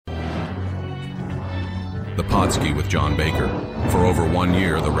The Podski with John Baker. For over 1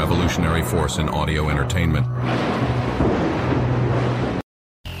 year, the revolutionary force in audio entertainment.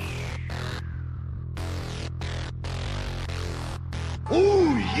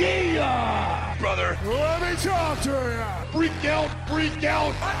 Ooh, yeah! Brother, Let me talk to you! Freak out, freak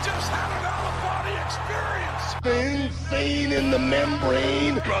out! I just had an out-of-body experience! The insane in the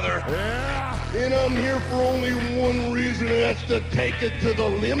membrane! Brother! Yeah! And I'm here for only one reason, and that's to take it to the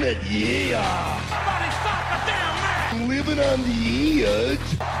limit, yeah! Somebody stop the damn man! I'm living on the edge.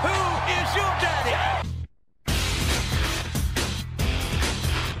 Who is your daddy?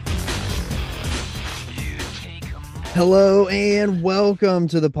 Hello and welcome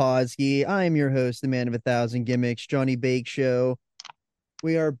to the Podski. I am your host, the man of 1,000 gimmicks, Johnny Bake Show.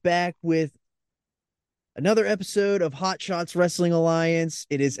 We are back with another episode of Hot Shots Wrestling Alliance.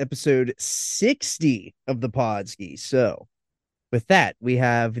 It is episode 60 of the Podski. So with that, we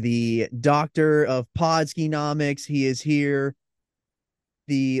have the doctor of Podskinomics. He is here,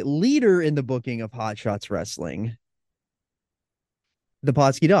 the leader in the booking of Hot Shots Wrestling, the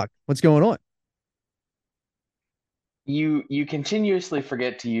Podski Doc. What's going on? You continuously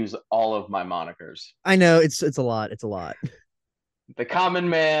forget to use all of my monikers. I know it's a lot. It's a lot. The Common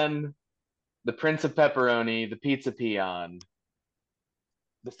Man, the Prince of Pepperoni, the Pizza Peon,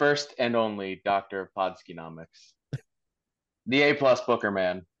 the first and only Doctor of Podskinomics, the A+ Booker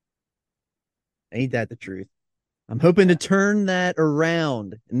Man. Ain't that the truth? I'm hoping to turn that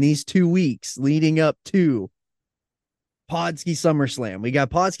around in these 2 weeks leading up to Podski SummerSlam. We got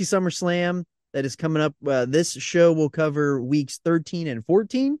Podski SummerSlam that is coming up. This show will cover weeks 13 and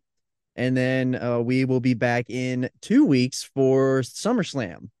 14. And then we will be back in 2 weeks for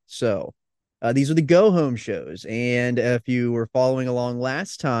SummerSlam. So these are the go-home shows. And if you were following along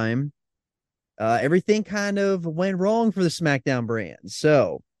last time, everything kind of went wrong for the SmackDown brand.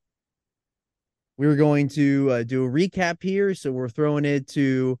 So we were going to do a recap here. So we're throwing it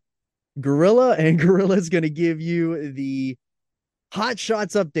to Gorilla, and Gorilla is going to give you the Hot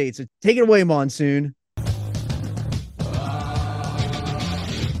Shots update. So take it away, Monsoon.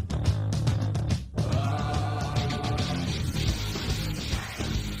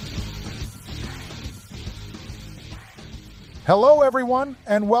 Hello, everyone,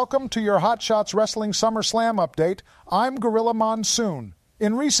 and welcome to your Hot Shots Wrestling SummerSlam update. I'm Gorilla Monsoon.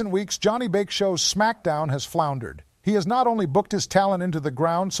 In recent weeks, Johnny Bake Show's SmackDown has floundered. He has not only booked his talent into the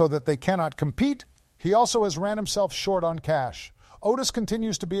ground so that they cannot compete, he also has ran himself short on cash. Otis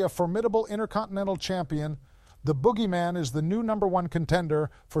continues to be a formidable Intercontinental Champion. The Boogeyman is the new #1 contender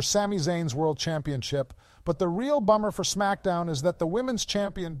for Sami Zayn's World Championship. But the real bummer for SmackDown is that the Women's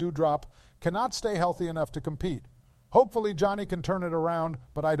Champion Doudrop cannot stay healthy enough to compete. Hopefully Johnny can turn it around,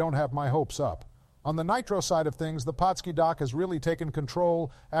 but I don't have my hopes up. On the Nitro side of things, the Podski Doc has really taken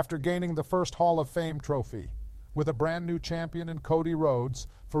control after gaining the first Hall of Fame trophy. With a brand new champion in Cody Rhodes,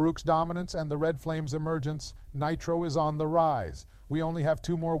 Farouk's dominance, and the Red Flames' emergence, Nitro is on the rise. We only have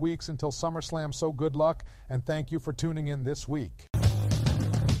 2 more weeks until SummerSlam, so good luck, and thank you for tuning in this week.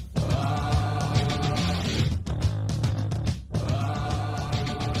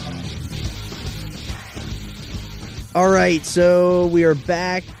 All right, so we are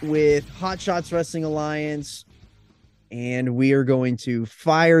back with Hot Shots Wrestling Alliance, and we are going to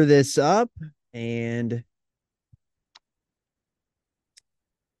fire this up, and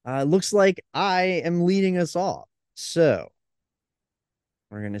looks like I am leading us off. So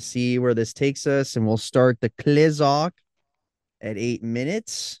we're going to see where this takes us, and we'll start the Klizok at 8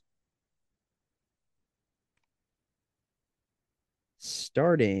 minutes.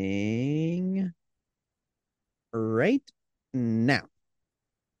 Starting right now.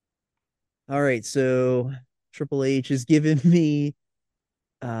 All right, so Triple H has given me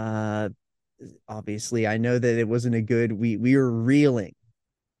obviously I know that it wasn't a good we were reeling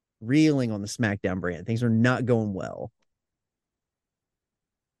on the SmackDown brand. Things are not going well.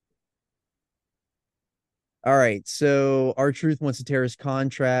 All right, so R-Truth wants to tear his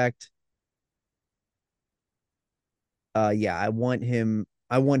contract. Yeah, I want him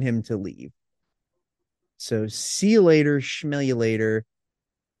to leave. So see you later, smell you later.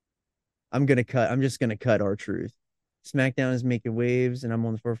 I'm just gonna cut R-Truth. SmackDown is making waves, and I'm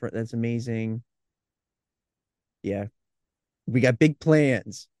on the forefront. That's amazing. Yeah, we got big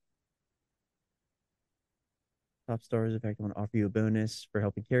plans. Top stars, in fact, I want to offer you a bonus for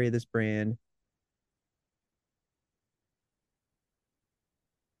helping carry this brand.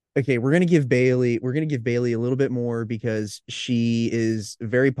 Okay, we're gonna give Bailey a little bit more because she is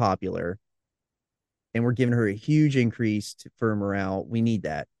very popular. And we're giving her a huge increase for morale. We need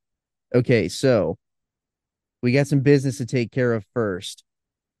that. Okay, so we got some business to take care of first.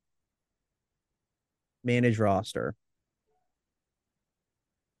 Manage roster.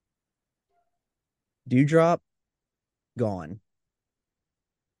 Dewdrop, gone.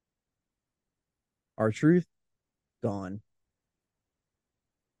 R-Truth, gone.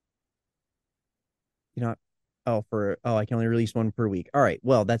 You know, I can only release one per week. All right,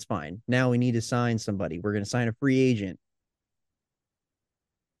 well, that's fine. Now we need to sign somebody. We're gonna sign a free agent.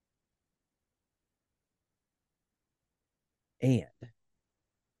 And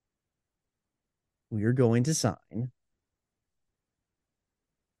we are going to sign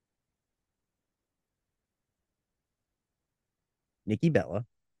Nikki Bella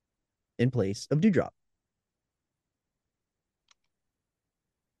in place of Dewdrop.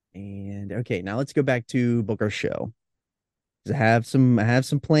 And okay, now let's go back to book our show. I have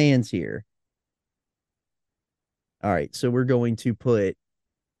some plans here. All right, so we're going to put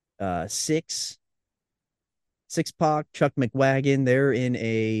six Pac, Chuck McWagon. They're in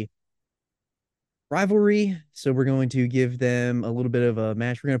a rivalry, so we're going to give them a little bit of a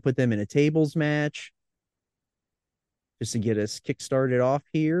match. We're going to put them in a tables match just to get us kick-started off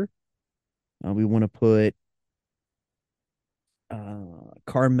here. We want to put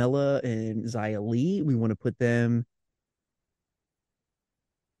Carmella and Xia Li. We want to put them.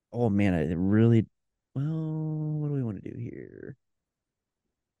 Oh man, I really. Well, what do we want to do here?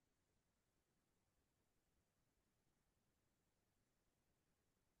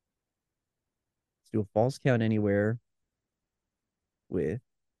 Let's do a false count anywhere with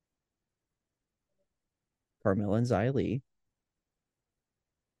Carmella and Xia Li.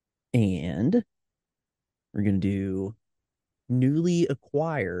 And we're going to do newly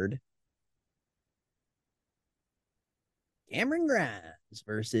acquired Cameron Grimes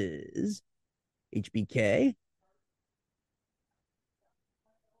versus HBK.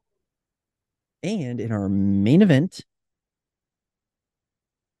 And in our main event,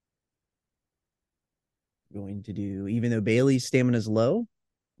 we're going to do, even though Bailey's stamina is low,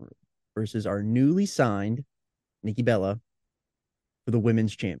 versus our newly signed Nikki Bella for the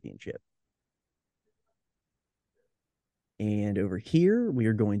women's championship. And over here, we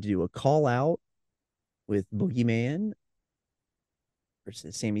are going to do a call out with Boogeyman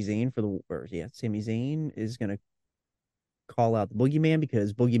versus Sami Zayn Sami Zayn is going to call out the Boogeyman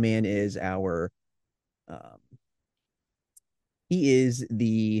because Boogeyman is he is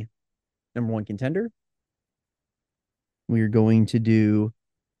the number one contender. We are going to do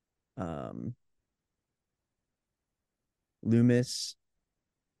Loomis.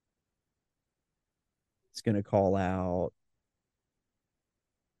 It's going to call out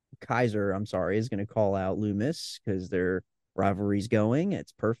Kaiser, I'm sorry, is going to call out Loomis because their rivalry's going.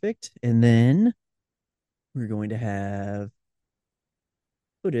 It's perfect. And then we're going to have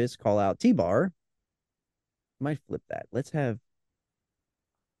Otis call out T-Bar. Might flip that. Let's have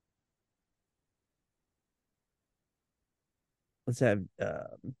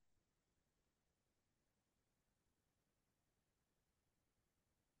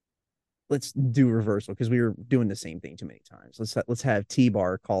let's do reversal because we were doing the same thing too many times. Let's have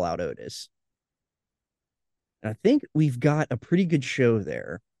T-Bar call out Otis. And I think we've got a pretty good show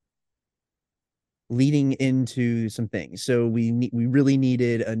there leading into some things. So we really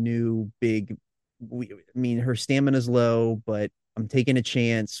needed a new big I mean her stamina's low, but I'm taking a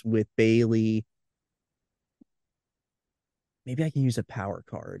chance with Bailey. Maybe I can use a power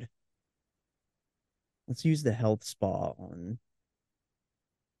card. Let's use the health spa on.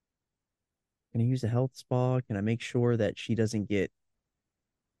 Can I use the health spa? Can I make sure that she doesn't get.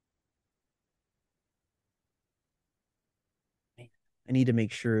 I need to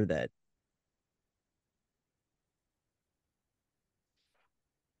make sure that.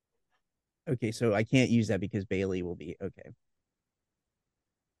 Okay, so I can't use that because Bailey will be. Okay.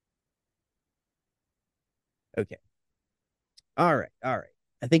 Okay. All right. All right.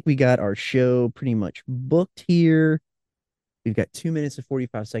 I think we got our show pretty much booked here. We've got 2 minutes and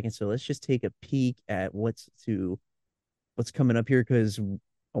 45 seconds. So let's just take a peek at what's coming up here because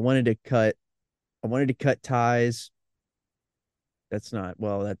I wanted to cut ties. That's not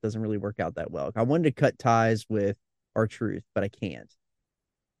well, that doesn't really work out that well. I wanted to cut ties with R-Truth, but I can't.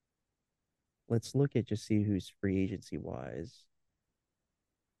 Let's look at just see who's free agency wise.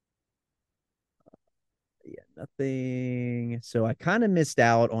 Yeah, nothing. So I kind of missed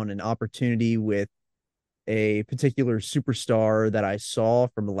out on an opportunity with a particular superstar that I saw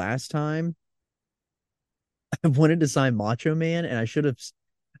from last time. I wanted to sign Macho Man, and I should have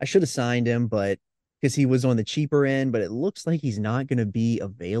signed him, but because he was on the cheaper end, but it looks like he's not going to be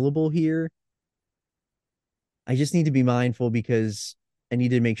available here. I just need to be mindful because I need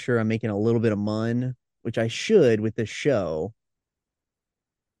to make sure I'm making a little bit of mun, which I should with this show.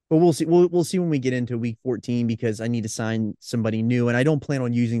 But we'll see. We'll see when we get into week 14 because I need to sign somebody new, and I don't plan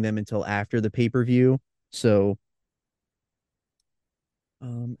on using them until after the pay-per-view. So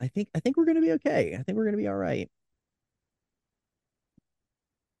I think we're gonna be okay. I think we're gonna be all right.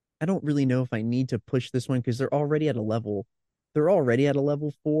 I don't really know if I need to push this one because they're already at a level. They're already at a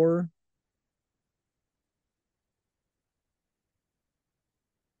level 4.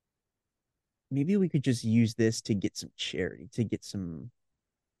 Maybe we could just use this to get some charity, to get some.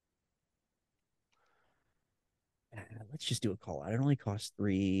 Let's just do a call out. It only costs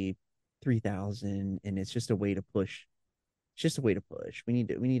 3,000, and it's just a way to push. It's just a way to push. We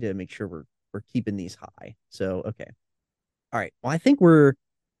need to make sure we're keeping these high. So okay. All right. Well, I think we're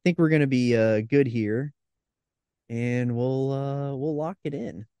gonna be good here, and we'll lock it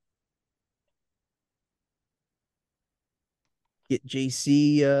in. Get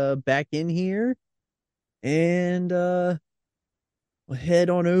JC back in here, and we'll head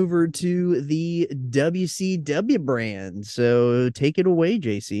on over to the WCW brand. So take it away,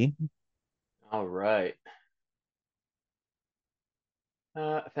 JC. All right.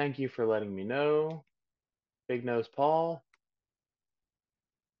 Thank you for letting me know. Big Nose Paul.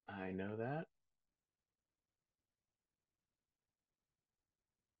 I know that.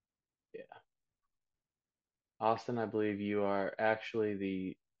 Yeah. Austin, I believe you are actually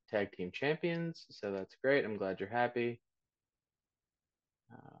the tag team champions, so that's great. I'm glad you're happy.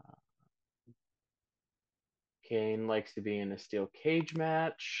 Uh, Kane likes to be in a steel cage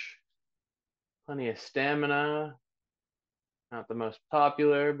match. Plenty of stamina. Not the most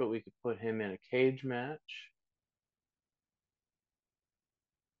popular, but we could put him in a cage match.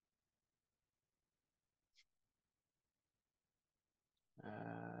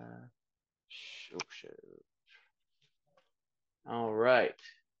 Uh, shoot. All right.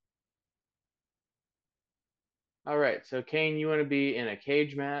 All right. So, Kane, you want to be in a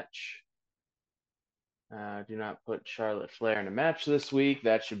cage match? Do not put Charlotte Flair in a match this week.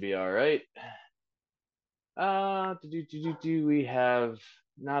 That should be all right. We have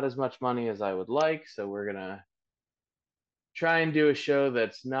not as much money as I would like, so we're gonna try and do a show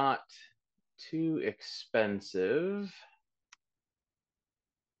that's not too expensive.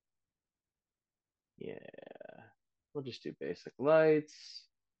 Yeah, we'll just do basic lights,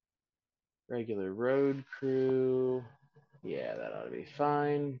 regular road crew. Yeah, that ought to be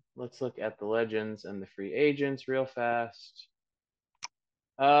fine. Let's look at the legends and the free agents real fast.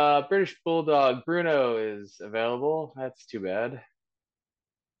 British Bulldog Bruno is available. That's too bad.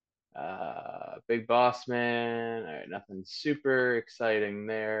 Big Boss Man. All right, nothing super exciting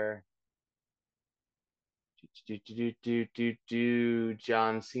there.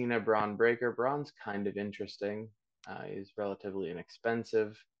 John Cena, Braun Breaker. Braun's kind of interesting. He's relatively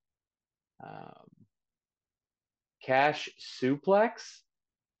inexpensive. Um, Cash Suplex.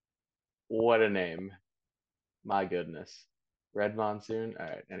 What a name! My goodness. Red Monsoon. All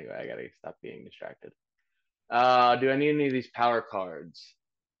right. Anyway, I gotta stop being distracted. Do I need any of these power cards?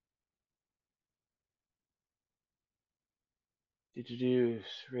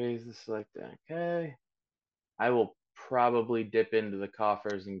 Raise the select. Okay. I will probably dip into the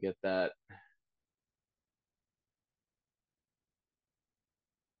coffers and get that.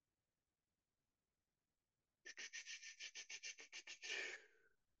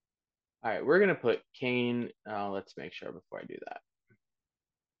 All right, we're gonna put Kane. Let's make sure before I do that.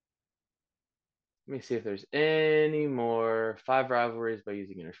 Let me see if there's any more 5 rivalries by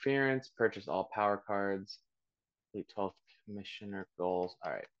using interference. Purchase all power cards. Complete 12th commissioner goals.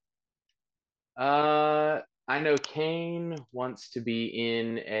 All right. I know Kane wants to be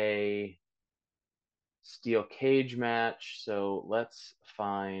in a steel cage match, so let's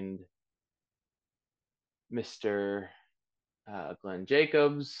find Mr. Glenn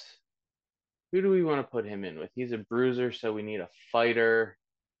Jacobs. Who do we want to put him in with? He's a bruiser, so we need a fighter.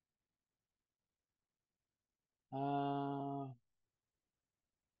 We're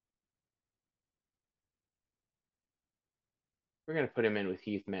going to put him in with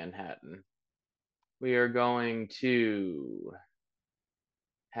Heath Manhattan. We are going to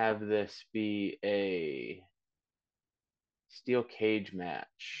have this be a steel cage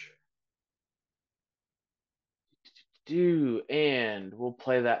match. And we'll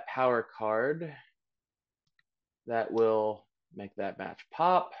play that power card. That will make that match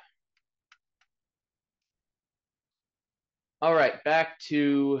pop. All right, back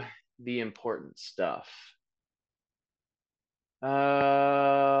to the important stuff.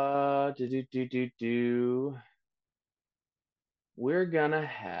 We're gonna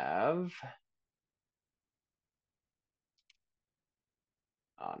have.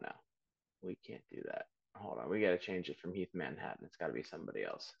 Oh no, we can't do that. hold on. We got to change it from Heath Manhattan. It's got to be somebody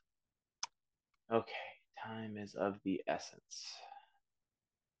else. Okay. Time is of the essence.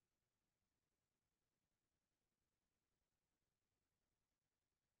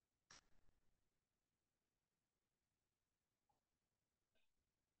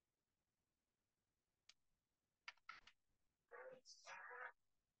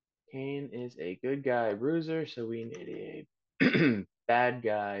 Kane is a good guy bruiser, so we need a bad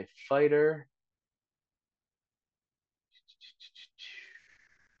guy fighter.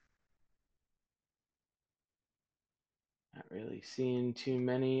 Not really seeing too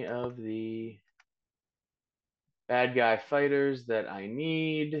many of the bad guy fighters that I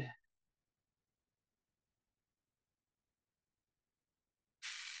need.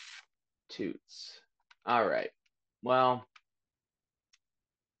 Toots. All right. Well,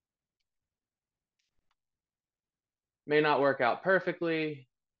 may not work out perfectly,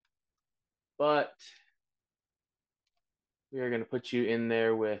 but we are going to put you in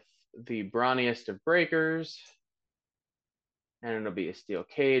there with the brawniest of breakers, and it'll be a steel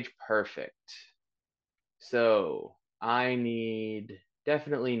cage. Perfect. So I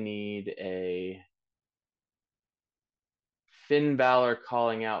definitely need a Finn Balor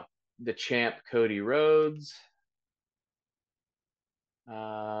calling out the champ Cody Rhodes.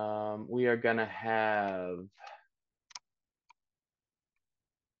 We are going to have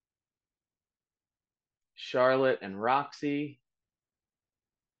Charlotte and Roxy.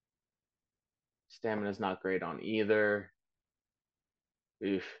 Stamina's not great on either.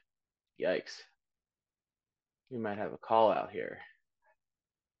 Oof. Yikes. We might have a call out here.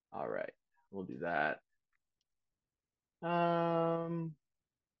 All right. We'll do that. Tamina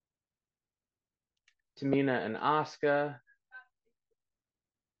and Asuka.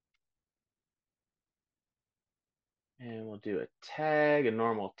 And we'll do a tag, a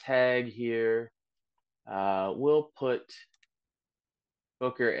normal tag here. We'll put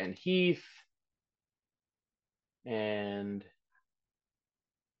Booker and Heath. And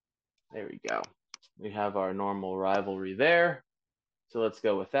there we go. We have our normal rivalry there. So let's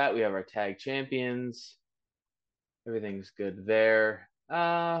go with that. We have our tag champions. Everything's good there.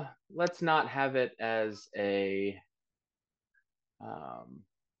 Let's not have it as a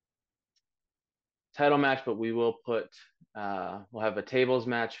title match, but we will we'll have a tables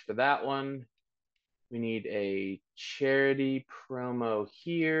match for that one. We need a charity promo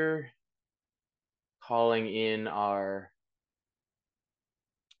here, calling in our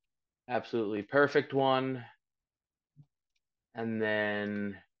absolutely perfect one. And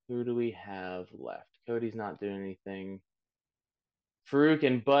then who do we have left? Cody's not doing anything. Farouk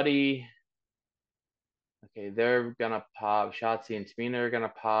and Buddy. Okay, they're gonna pop. Shotzi and Tamina are gonna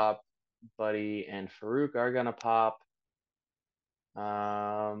pop. Buddy and Farouk are gonna pop.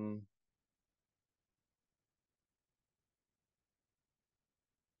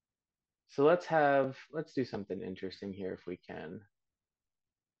 So let's do something interesting here if we can.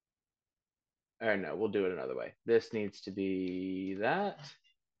 Or no, we'll do it another way. This needs to be that.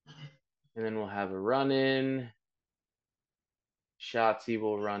 And then we'll have a run in. Shotzi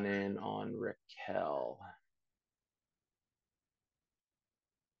will run in on Raquel.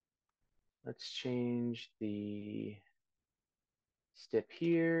 Let's change the stip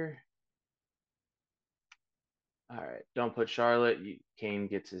here. All right, don't put Charlotte. Kane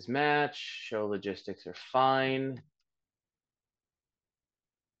gets his match. Show logistics are fine.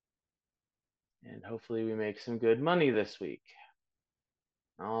 And hopefully we make some good money this week.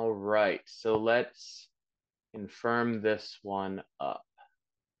 All right, so let's confirm this one up.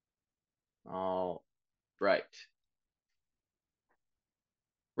 All right.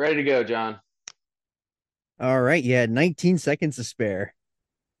 Ready to go, John. All right, yeah, 19 seconds to spare.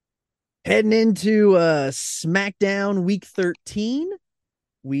 Heading into SmackDown Week 13.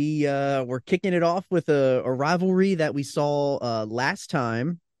 We're kicking it off with a rivalry that we saw last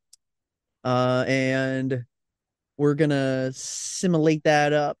time. And we're gonna simulate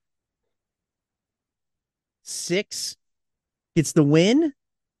that up. 6 gets the win.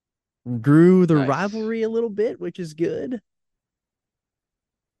 Grew the rivalry a little bit, which is good.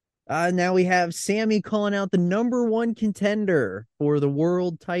 Now we have Sammy calling out the #1 contender for the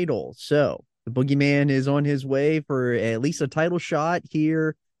world title. So the Boogeyman is on his way for at least a title shot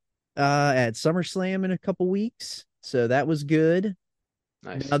here at SummerSlam in a couple weeks. So that was good.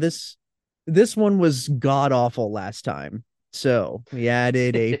 Nice. Now this one was god awful last time. So we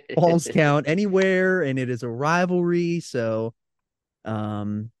added a falls count anywhere, and it is a rivalry. So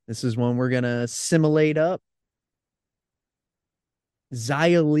this is one we're gonna simulate up.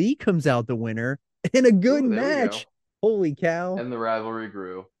 Xia Li comes out the winner in a good match. Holy cow. And the rivalry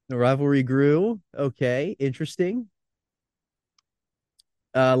grew. The rivalry grew. Okay, interesting.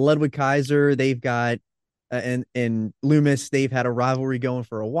 Ludwig Kaiser, they've got and Loomis, they've had a rivalry going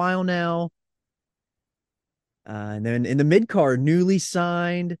for a while now. And then in the mid card, newly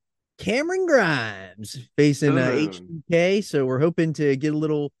signed Cameron Grimes To facing the moon. HBK. So we're hoping to get a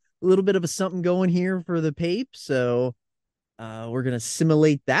little bit of a something going here for the Pape. So we're gonna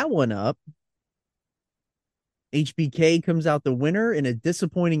simulate that one up. HBK comes out the winner in a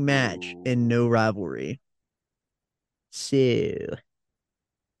disappointing match and no rivalry. So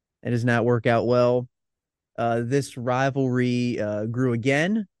that does not work out well. This rivalry grew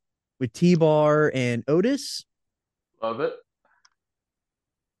again with T-Bar and Otis. Love it.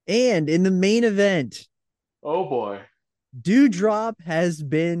 And in the main event, Oh boy. Dewdrop has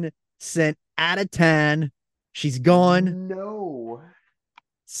been sent out of town. She's gone. No.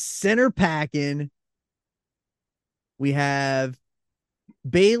 Center packing. We have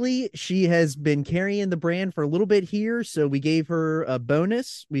Bailey. She has been carrying the brand for a little bit here, so we gave her a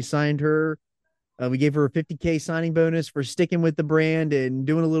bonus. We signed her. We gave her a 50K signing bonus for sticking with the brand and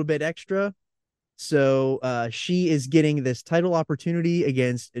doing a little bit extra. So she is getting this title opportunity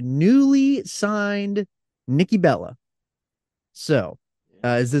against newly signed Nikki Bella. So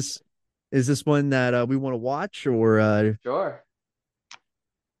is this one that we want to watch or Sure.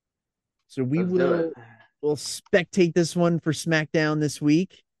 so we Let's do it. we'll spectate this one for SmackDown this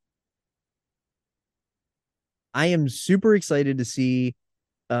week. I am super excited to see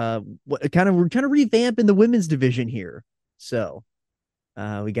what we're kind of revamping the women's division here. So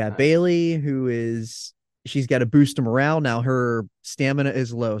we got Nice. Bailey, she's got to boost of morale. Now her stamina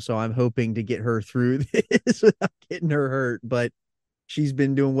is low, so I'm hoping to get her through this without getting her hurt. But she's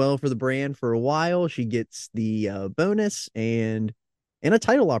been doing well for the brand for a while. She gets the bonus and a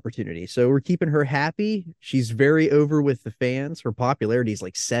title opportunity. So we're keeping her happy. She's very over with the fans. Her popularity is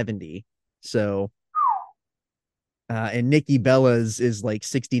like 70. So and Nikki Bella's is like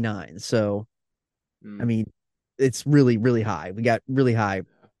 69. So I mean, it's really, really high. We got really high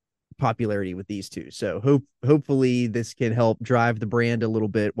popularity with these two. So hopefully this can help drive the brand a little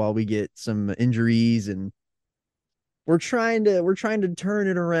bit while we get some injuries, and we're trying to turn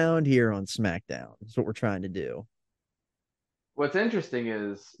it around here on SmackDown. That's what we're trying to do. What's interesting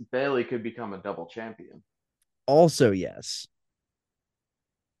is Bailey could become a double champion. Also, yes.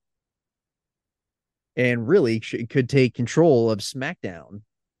 And really she could take control of SmackDown.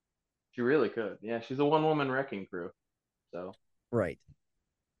 She really could. Yeah, she's a one-woman wrecking crew. So Right.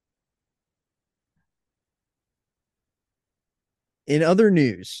 In other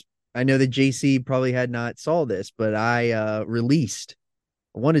news, I know that JC probably had not saw this, but I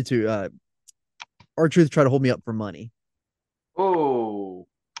wanted to R-Truth try to hold me up for money. oh,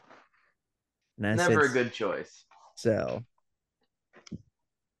 And I never a said, good choice. so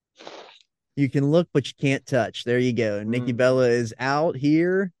you can look, but you can't touch. There you go. Nikki Bella is out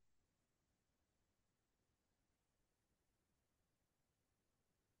here.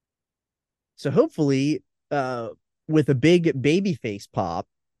 So hopefully, with a big baby face pop,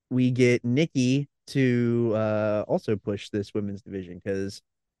 we get Nikki to also push this women's division, because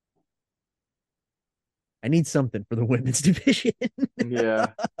I need something for the women's division. Yeah.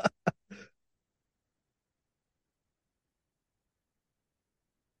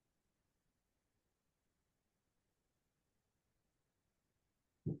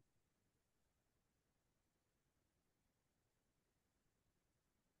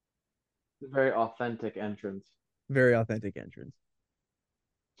 It's a very authentic entrance. Very authentic entrance.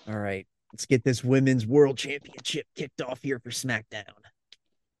 All right, let's get this women's world championship kicked off here for SmackDown.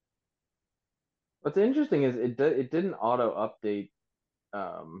 What's interesting is it didn't auto update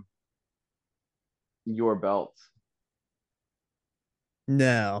your belts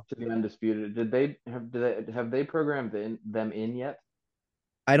No, to the undisputed. Have they programmed them in yet?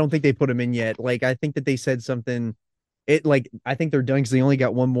 I don't think they put them in yet. Like, I think that they said something. I think they're done because they only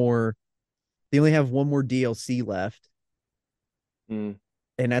got one more. They only have one more DLC left, Mm.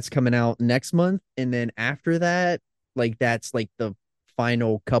 and that's coming out next month. And then after that, like, that's like the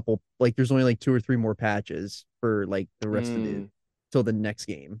final couple. Like, there's only like 2 or 3 more patches for like the rest of it till the next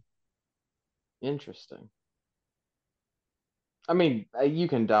game. Interesting. I mean, you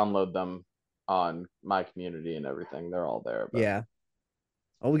can download them on my community and everything. They're all there. But... Yeah.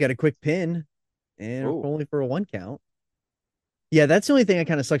 Oh, we got a quick pin, and Ooh. only for a 1 count. Yeah, that's the only thing that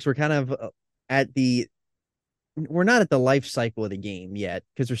kind of sucks. We're kind of we're not at the life cycle of the game yet,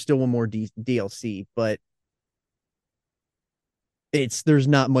 because there's still one more DLC, but there's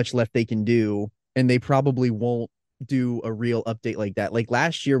not much left they can do, and they probably won't do a real update like that. Like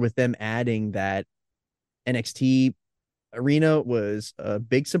last year with them adding that NXT Arena was a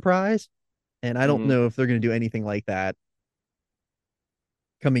big surprise, and I don't Hmm. know if they're going to do anything like that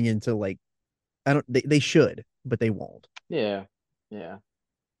coming into like I don't they should, but they won't. Yeah, yeah.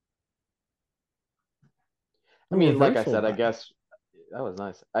 I Ooh, mean, like I reversal said, I by guess that was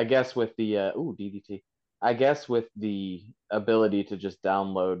nice. I guess with the DDT, I guess with the ability to just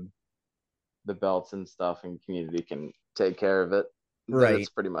download the belts and stuff, and community can take care of it, then it's right.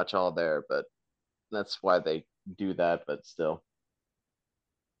 pretty much all there. But that's why they do that. But still,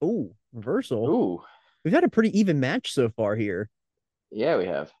 Oh, reversal. ooh, We've had a pretty even match so far here. yeah, we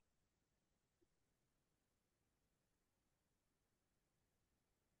have.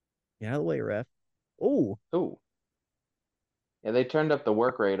 Get out of the way, ref. Oh, Ooh, yeah, they turned up the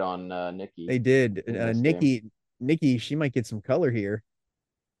work rate on Nikki they did. in this game. Nikki, she might get some color here.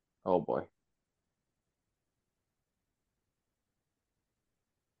 Oh boy.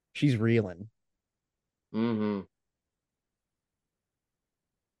 She's reeling. Mm-hmm.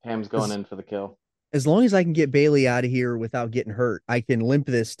 Ham's going As, in for the kill. as long as I can get Bailey out of here without getting hurt, I can limp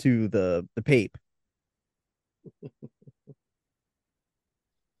this to the pape.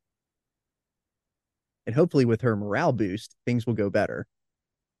 And hopefully with her morale boost, things will go better.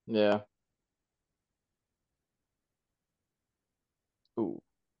 Yeah. Ooh.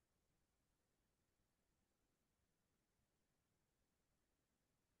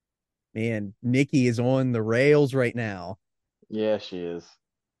 Man, Nikki is on the rails right now. Yeah, she is.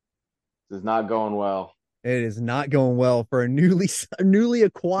 This is not going well. It is not going well for a newly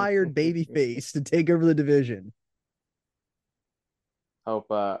acquired baby face to take over the division.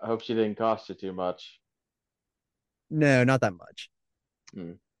 Hope she didn't cost you too much. No, not that much.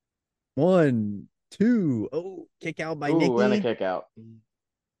 Mm. One, two. Oh, kick out by Ooh, and a Nikki. kick out.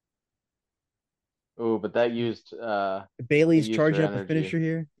 Ooh, but that Bailey's used her charging up a energy. finisher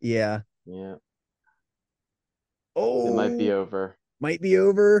here. Yeah. Yeah. It might be Oh, over. might be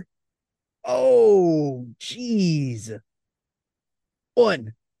over. Oh, jeez.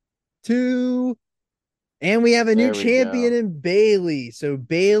 One, two, and we have a new There we champion go. in Bailey. So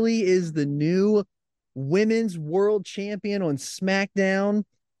Bailey is the new women's world champion on SmackDown.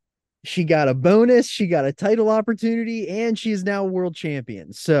 She got a bonus, she got a title opportunity, and she is now world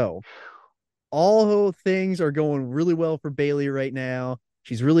champion. So all things are going really well for Bailey right now.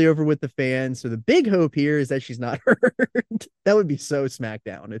 She's really over with the fans. So the big hope here is that she's not hurt. That would be so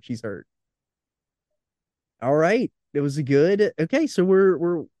SmackDown if she's hurt. All right. It was a good. Okay, so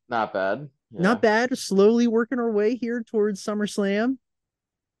we're Not bad. not Yeah. bad. Slowly working our way here towards SummerSlam.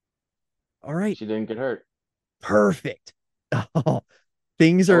 All right. She didn't get hurt. Perfect. Oh,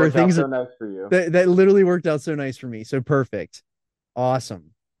 things That are worked out things so are nice for you. that literally worked out so nice for me. So perfect.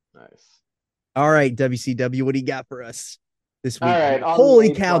 Awesome. Nice. All right, WCW, what do you got for us this All week? right, on the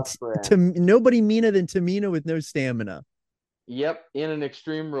Holy A cow, plus brand. to nobody meaner than Tamina with no stamina. Yep, in an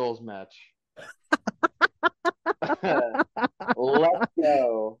Extreme Rules match. Let's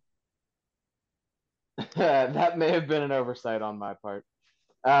go. That may have been an oversight on my part.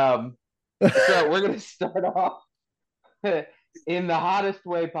 So we're gonna start off in the hottest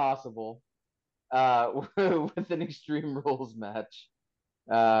way possible with an Extreme Rules match,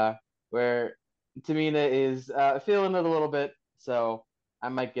 where Tamina is feeling it a little bit, so I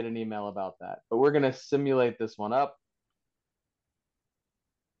might get an email about that. But we're gonna simulate this one up.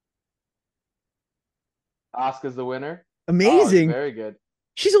 Asuka's the winner. Oh, it's Amazing. very good.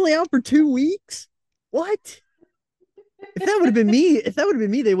 She's only out for 2 weeks. What? If that would have been me,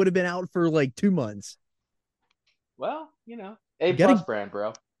 they would have been out for like 2 months. Well, A You got plus a brand,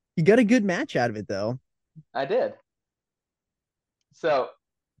 bro. you got a good match out of it though. I did. So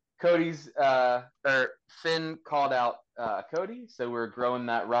Cody's or Finn called out Cody, so we're growing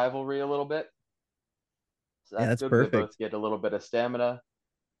that rivalry a little bit. So Yeah, that's that's good. They both perfect. get a little bit of stamina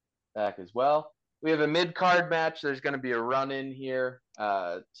back as well. We have a mid card match. There's going to be a run in here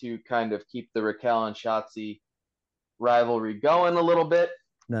to kind of keep the Raquel and Shotzi rivalry going a little bit.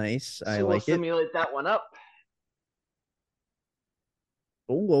 Nice. I So we'll like it. simulate that one up.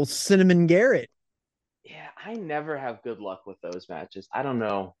 Oh, well, Cinnamon Garrett. Yeah, I never have good luck with those matches. I don't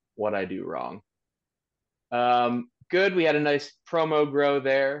know what I do wrong. Good. We had a nice promo grow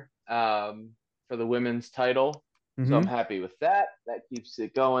there for the women's title. So I'm Mm-hmm. happy with that. That keeps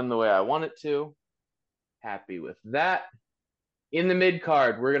it going the way I want it to. Happy with that. In the mid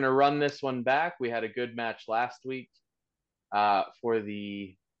card, we're going to run this one back. We had a good match last week for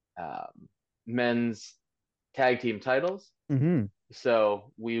the men's tag team titles. Mm-hmm.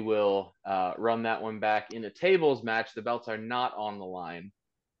 So we will run that one back in a tables match. The belts are not on the line,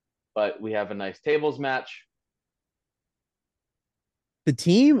 but we have a nice tables match. The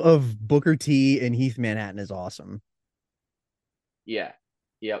team of Booker T and Heath Manhattan is awesome. Yeah.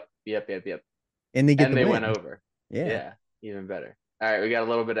 Yep. And they get And the they went win. over. Yeah. Yeah, even better. All right, we got a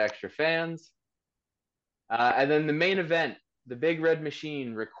little bit extra fans. And then the main event, the Big Red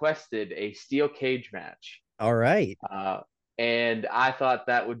Machine requested a steel cage match. All right. Uh, and I thought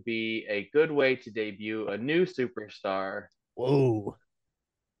that would be a good way to debut a new superstar, Whoa.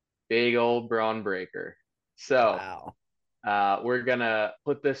 big old Braun Breaker. So Wow. we're going to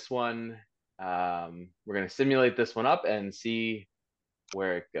put this one, we're going to simulate this one up and see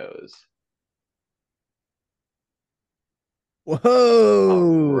where it goes. All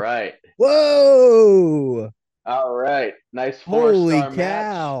Whoa. right. Whoa. All right. Nice Holy four-star match.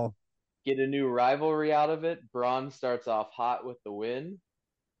 cow. Get a new rivalry out of it. Braun starts off hot with the win.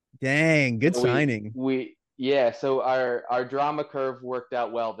 Dang, good So signing. so our drama curve worked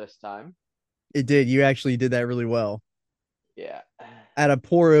out well this time. It did. You actually did that really well. Yeah. At a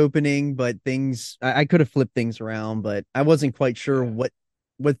poor opening, but things I could have flipped things around, but I wasn't quite sure Yeah.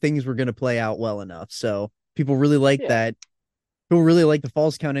 what things were going to play out well enough. So people really like Yeah. that. People really like the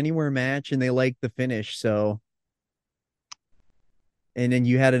falls count anywhere match, and they like the finish. So, and then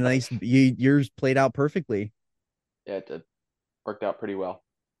you had a nice yours played out perfectly. Yeah, it did. Worked out pretty well.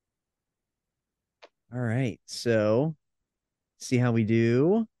 All right, so see how we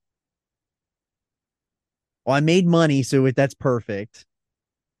do. Well, I made money, so that's perfect.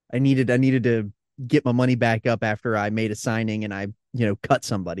 I needed to get my money back up after I made a signing and I cut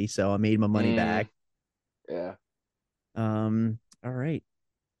somebody, so I made my money back. Yeah. All right.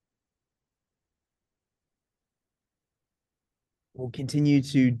 We'll continue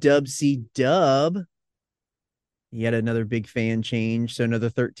to Dub C Dub. He had another big fan change, so another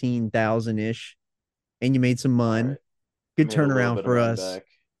 13,000 ish, and you made some All mun. right. Good Made a little turnaround bit of for money us. back.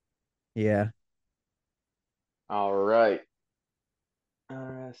 Yeah. All right.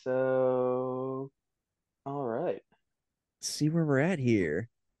 All right. Let's see where we're at here.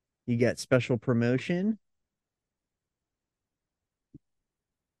 You got special promotion.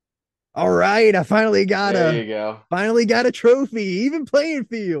 All right, I There you go. finally got a trophy, even playing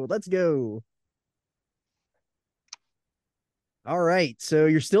field. Let's go. All right, so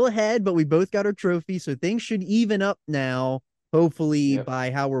you're still ahead, but we both got our trophy, so things should even up now, hopefully Yep.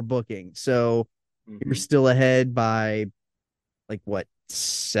 by how we're booking. So you're Mm-hmm. still ahead by like what,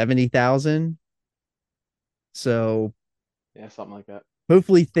 70,000? So Yeah, something like that.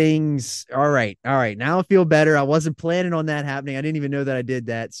 hopefully things all right. All right, now I feel better. I wasn't planning on that happening. I didn't even know that I did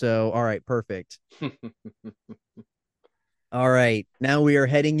that. So all right, perfect. All right. Now we are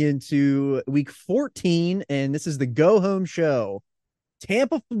heading into week 14, and this is the go home show.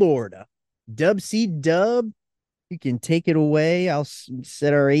 Tampa, Florida. Dub C Dub. You can take it away. I'll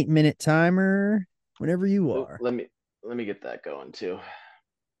set our 8-minute timer whenever you Oh, are. let me get that going too.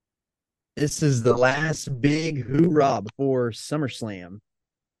 This is the last big hoorah before SummerSlam.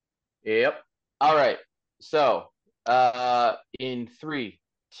 Yep. All right. So, in 3,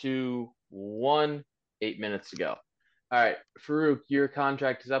 2, 1, 8 minutes to go. All right, Farouk, your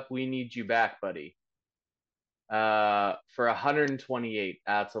contract is up. We need you back, buddy. For 128,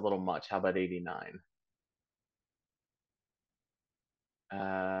 that's a little much. How about 89?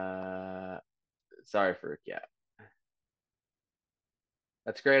 Uh, sorry, Farouk. Yeah,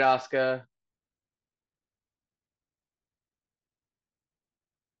 that's great, Oscar.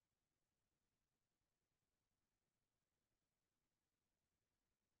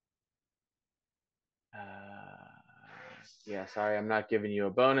 Yeah, sorry, I'm not giving you a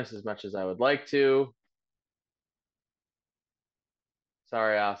bonus as much as I would like to.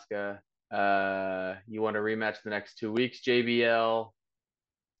 Sorry, Oscar. You want a rematch the next 2 weeks, JBL?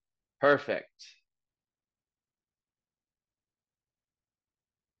 Perfect.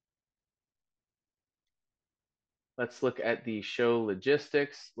 Let's look at the show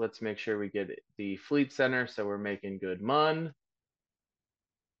logistics. Let's make sure we get the fleet center so we're making good mun.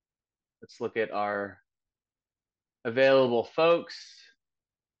 Let's look at our available folks.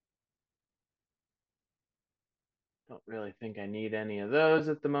 Don't really think I need any of those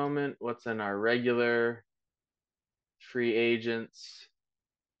at the moment. What's in our regular free agents?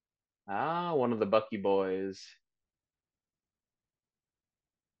 One of the Bucky boys.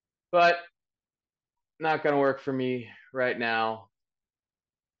 But not going to work for me right now.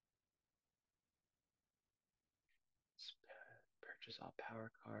 Purchase all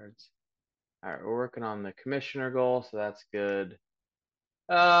power cards. All right, we're working on the commissioner goal, so that's good.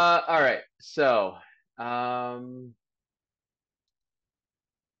 All right, so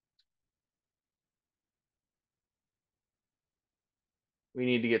we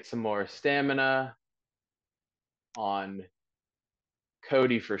need to get some more stamina on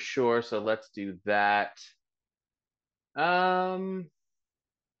Cody for sure. So let's do that. Um,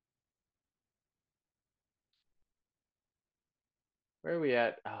 where are we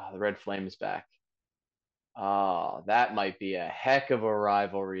at? Oh, the Red Flame's back. Oh, that might be a heck of a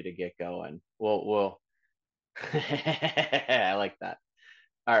rivalry to get going. We'll. I like that.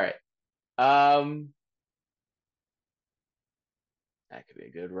 All right. Um, that could be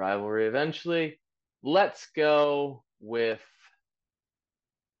a good rivalry eventually. Let's go with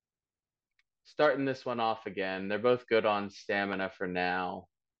starting this one off again. They're both good on stamina for now.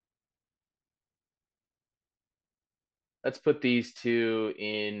 Let's put these two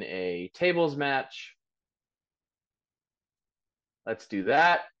in a tables match. Let's do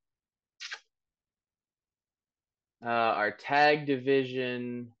that. Our tag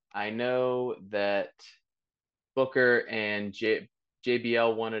division, I know that Booker and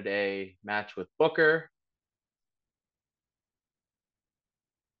JBL wanted a match with Booker.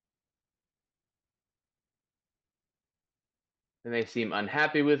 And they seem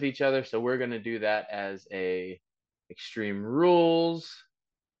unhappy with each other, so we're going to do that as a Extreme Rules,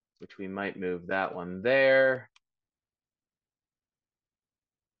 which we might move that one there.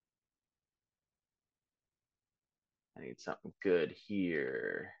 I need something good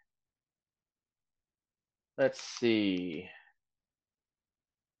here. Let's see.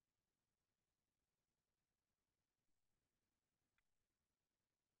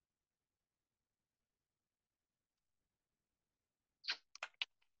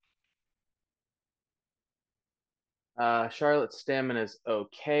 Charlotte's stamina is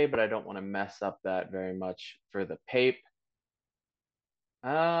okay, but I don't want to mess up that very much for the pape.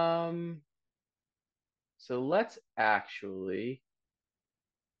 So let's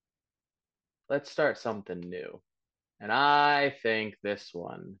start something new. And I think this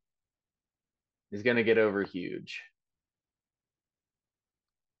one is going to get over huge.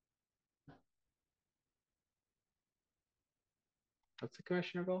 What's the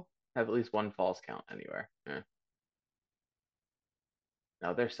commissioner goal? Have at least one false count anywhere.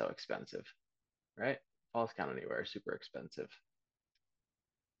 No, they're so expensive, right? False count anywhere, super expensive.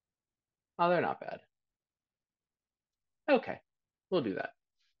 Oh, they're not bad. Okay, we'll do that.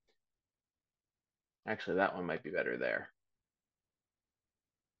 Actually, that one might be better there.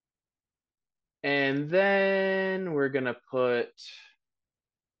 And then we're gonna put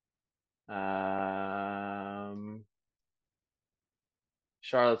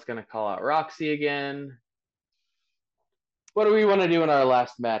Charlotte's gonna call out Roxy again. What do we want to do in our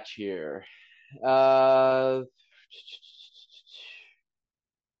last match here? Shotzi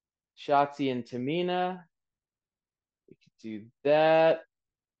and Tamina. We could do that.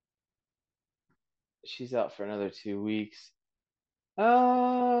 She's out for another 2 weeks.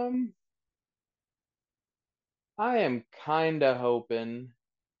 I am kind of hoping.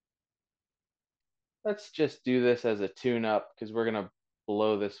 Let's just do this as a tune-up because we're gonna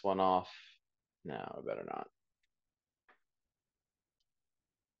blow this one off. No, I better not.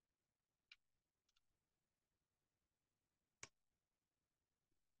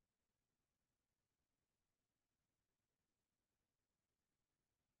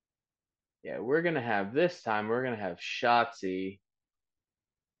 Yeah, we're gonna have this time. We're gonna have Shotzi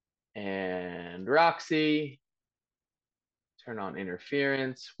and Roxy. Turn on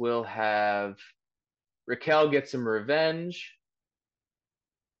interference. We'll have Raquel get some revenge.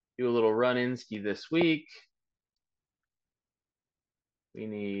 Do a little run-in-ski this week. We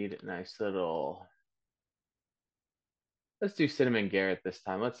need a nice little. Let's do Cinnamon Garrett this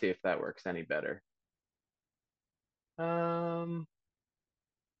time. Let's see if that works any better.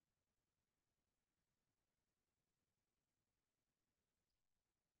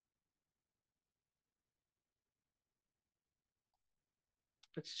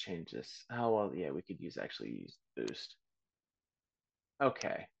 Let's change this. Oh, well, yeah, we could actually use boost.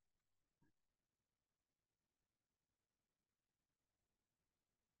 Okay.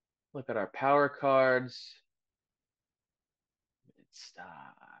 Look at our power cards.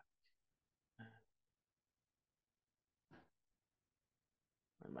 Stop.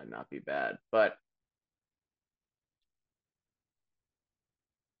 That might not be bad, but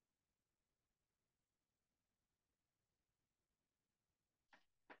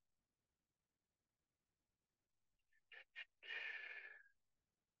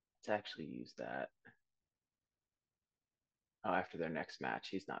let's actually use that. Oh, after their next match,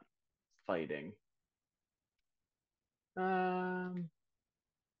 he's not fighting.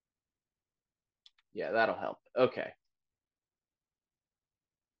 Yeah, that'll help. Okay.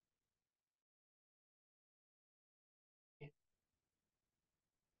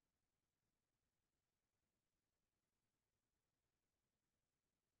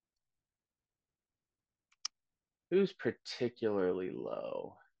 Who's particularly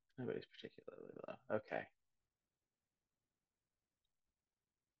low? Nobody's particularly low. Okay.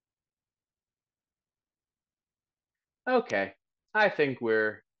 Okay. I think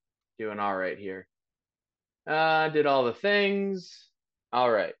we're doing all right here. Did all the things. All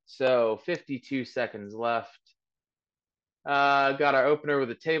right. So 52 seconds left. Got our opener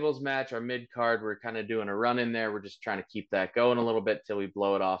with a tables match. Our mid card, we're kind of doing a run in there. We're just trying to keep that going a little bit till we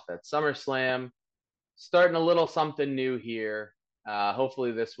blow it off at SummerSlam. Starting a little something new here.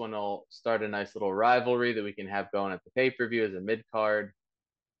 Hopefully, this one will start a nice little rivalry that we can have going at the pay per view as a mid card.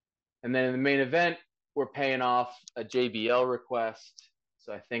 And then in the main event, we're paying off a JBL request.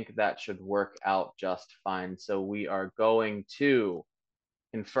 So I think that should work out just fine. So we are going to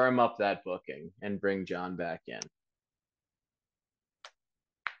confirm up that booking and bring John back in.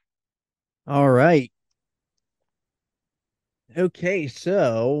 All right. Okay,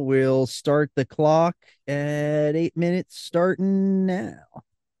 so we'll start the clock at 8 minutes starting now.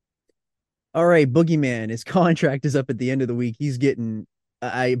 All right, Boogeyman, his contract is up at the end of the week. He's getting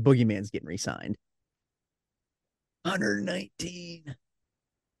Boogeyman's getting re-signed. 119.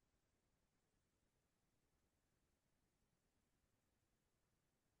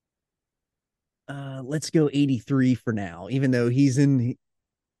 Let's go 83 for now, even though he's in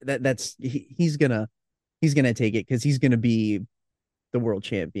he's gonna take it because he's gonna be the world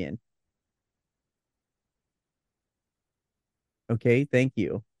champion. Okay, thank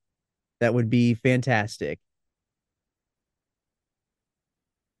you. That would be fantastic.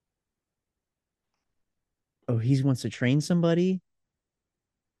 Oh, he wants to train somebody.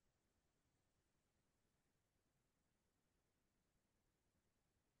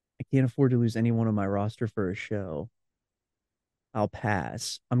 I can't afford to lose anyone on my roster for a show. I'll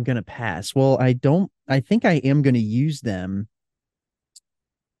pass. I'm gonna pass. Well, I think I am gonna use them,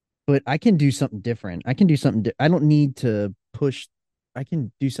 but I can do something different. I can do something. I don't need to push. I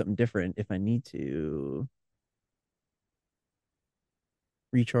can do something different if I need to.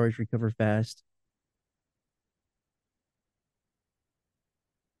 Recharge, recover fast.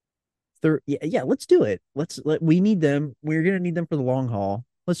 Yeah, let's do it. We need them. We're gonna need them for the long haul.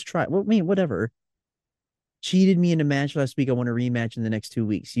 Let's try. Well, I mean, whatever. Cheated me in a match last week. I want a rematch in the next 2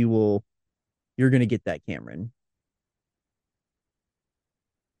 weeks. You're gonna get that, Cameron.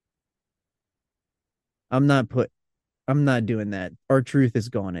 I'm not put I'm not doing that. Our truth is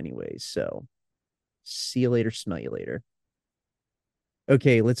gone anyways. So see you later, smell you later.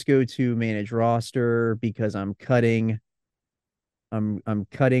 Okay, let's go to manage roster because I'm cutting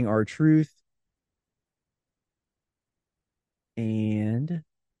our truth. And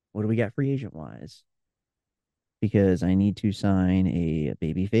what do we got free agent wise? Because I need to sign a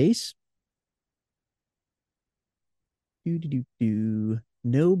baby face. Do.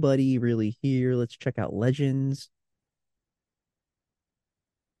 Nobody really here. Let's check out legends.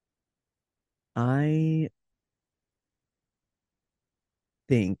 I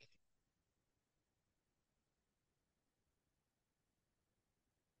think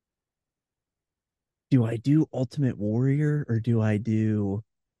do I do Ultimate Warrior or do I do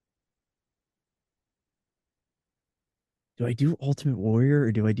Ultimate Warrior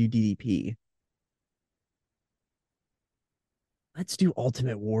or do I do DDP? Let's do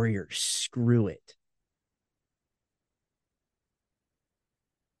Ultimate Warrior. Screw it.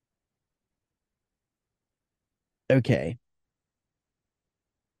 Okay.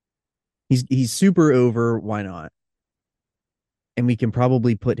 He's super over. Why not? And we can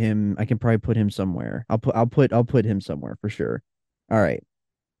probably put him. I can probably put him somewhere. I'll put him somewhere for sure. All right.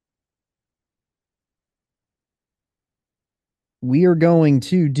 We are going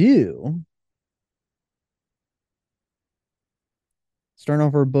to do starting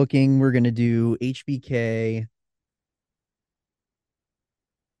off our booking. We're going to do HBK.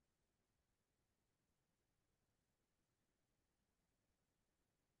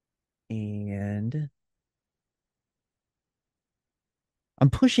 And I'm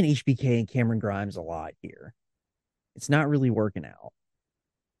pushing HBK and Cameron Grimes a lot here. It's not really working out.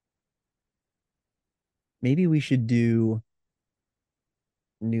 Maybe we should do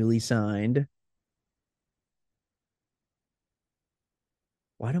newly signed.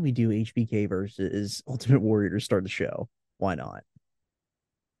 Why don't we do HBK versus Ultimate Warrior to start the show? Why not?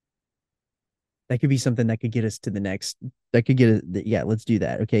 That could be something that could get us to the next. That could get it. Yeah, let's do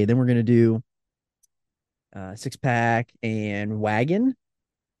that. Okay, then we're gonna do six pack and wagon.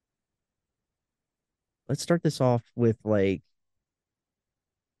 Let's start this off with let's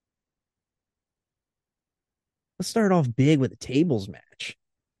start off big with a tables match.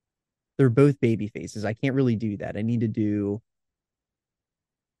 They're both baby faces. I can't really do that. I need to do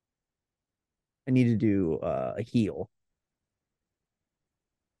I need to do a heel.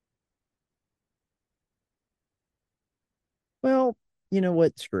 Well, you know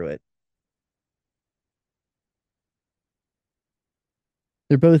what? Screw it.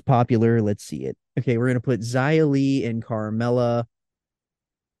 They're both popular. Let's see it. Okay, we're gonna put Xia Li and Carmella.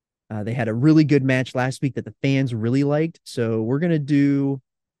 They had a really good match last week that the fans really liked. So we're gonna do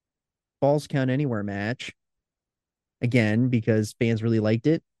Falls Count Anywhere match again because fans really liked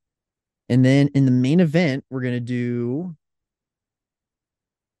it. And then in the main event, we're gonna do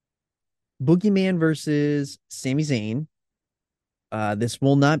Boogeyman versus Sami Zayn. This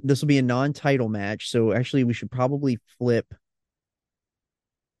will be a non-title match. So actually we should probably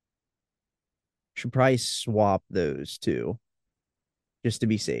should probably swap those two just to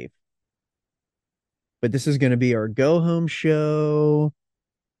be safe. But this is going to be our go home show.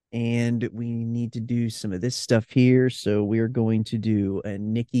 And we need to do some of this stuff here. So we're going to do a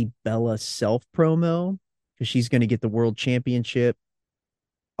Nikki Bella self promo because she's going to get the world championship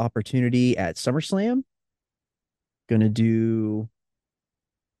opportunity at SummerSlam. Going to do,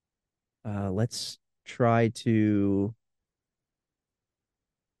 let's try to,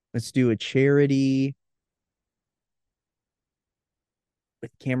 let's do a charity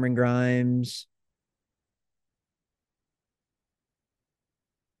with Cameron Grimes.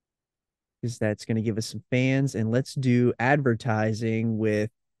 Because that's going to give us some fans. And let's do advertising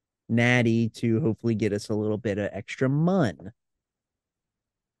with Natty to hopefully get us a little bit of extra mun.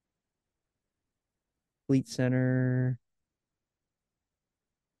 Fleet Center.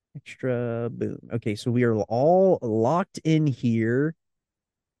 Extra boom. Okay, so we are all locked in here.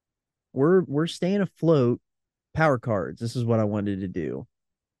 We're staying afloat. Power cards. This is what I wanted to do.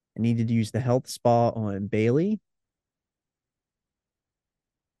 I needed to use the health spa on Bailey.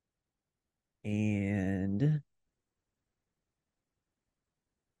 And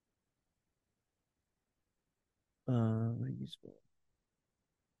useful.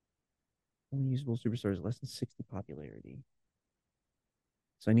 Only usable superstars less than 60 popularity.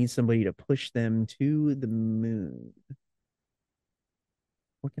 So I need somebody to push them to the moon.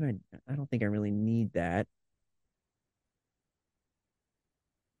 What can I don't think I really need that.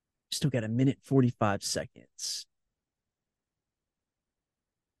 Still got a minute 45 seconds.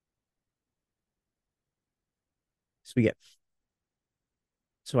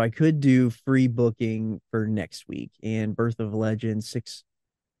 So I could do free booking for next week and Birth of Legends. Six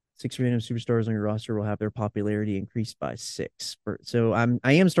random superstars on your roster will have their popularity increased by 6. So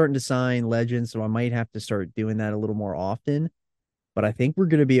I am starting to sign legends, so I might have to start doing that a little more often. But I think we're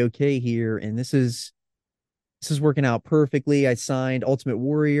gonna be okay here. And this is working out perfectly. I signed Ultimate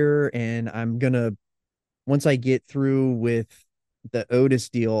Warrior, and I'm gonna once I get through with the Otis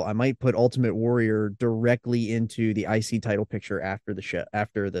deal, I might put Ultimate Warrior directly into the IC title picture after the show,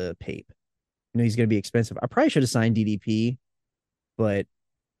 after the PAPE. You know, he's going to be expensive. I probably should have signed DDP, but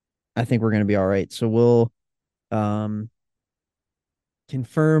I think we're going to be all right. So we'll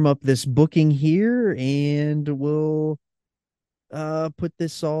confirm up this booking here, and we'll put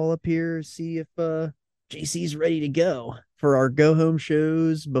this all up here, see if JC's ready to go for our go home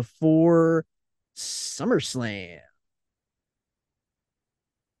shows before SummerSlam.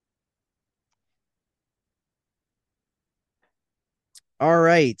 All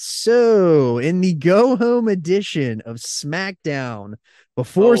right. So, in the go home edition of SmackDown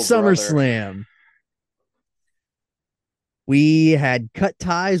before SummerSlam, we had cut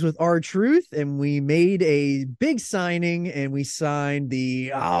ties with R-Truth and we made a big signing and we signed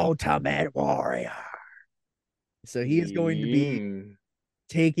the Ultimate Warrior. So, he is going to be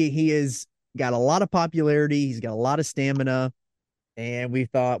taking, he has got a lot of popularity, he's got a lot of stamina. And we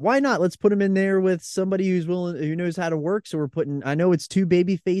thought, why not? Let's put him in there with somebody who knows how to work. So we're putting, I know it's two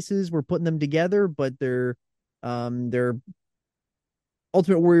baby faces, we're putting them together, but they're Ultimate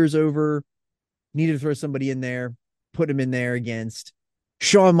Warriors over. Needed to throw somebody in there, put him in there against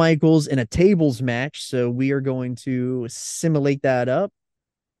Shawn Michaels in a tables match. So we are going to simulate that up.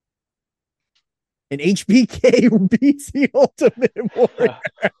 And HBK beats the Ultimate Warrior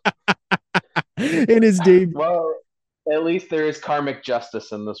in his debut. Well, at least there is karmic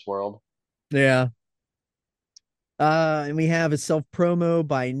justice in this world. Yeah. And we have a self promo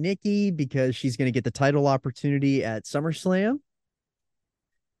by Nikki because she's going to get the title opportunity at SummerSlam.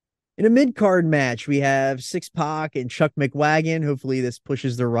 In a mid card match, we have Six Pac and Chuck McWagon. Hopefully, this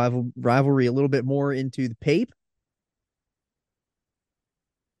pushes their rivalry a little bit more into the PAPE.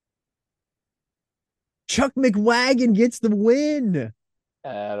 Chuck McWagon gets the win.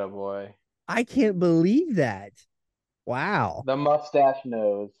 Attaboy. I can't believe that. Wow. The mustache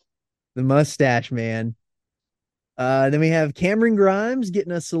knows. The mustache man. Then we have Cameron Grimes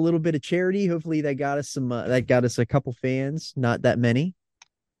getting us a little bit of charity. Hopefully that got us some that got us a couple fans, not that many.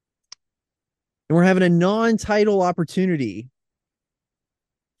 And we're having a non-title opportunity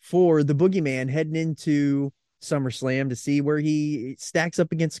for the Boogeyman heading into SummerSlam to see where he stacks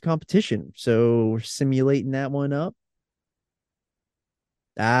up against the competition. So we're simulating that one up.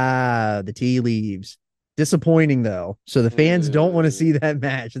 The tea leaves. Disappointing though. So the fans don't want to see that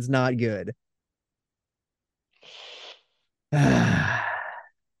match. It's not good.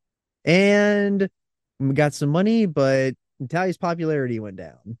 And we got some money, but Natalia's popularity went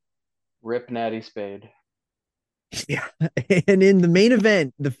down. Rip Natty Spade. Yeah. And in the main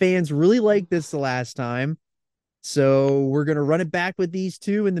event, the fans really liked this the last time. So we're going to run it back with these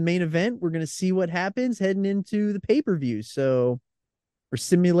two in the main event. We're going to see what happens heading into the pay-per-view. So we're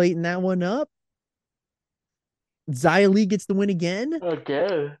simulating that one up. Xia Li gets the win again.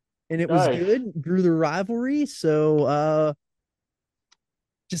 Okay. And it was good. Grew the rivalry. So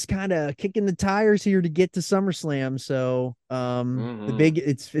just kind of kicking the tires here to get to SummerSlam. So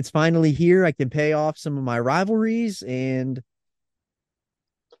it's finally here. I can pay off some of my rivalries and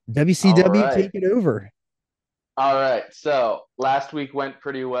WCW take it over. All right. So last week went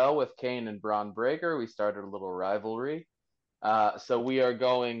pretty well with Kane and Braun Breaker. We started a little rivalry. So we are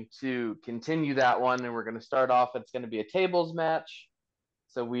going to continue that one, and we're going to start off. It's going to be a tables match.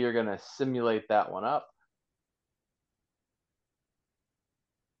 So we are going to simulate that one up.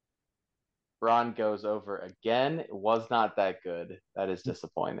 Braun goes over again. It was not that good. That is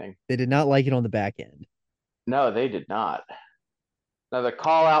disappointing. They did not like it on the back end. No, they did not. Another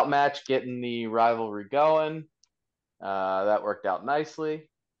call-out match getting the rivalry going. That worked out nicely.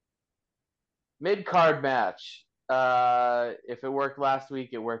 Mid-card match. If it worked last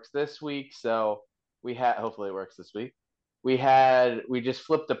week, it works this week. So hopefully it works this week. We just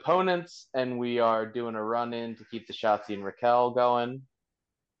flipped opponents, and we are doing a run-in to keep the Shotzi and Raquel going.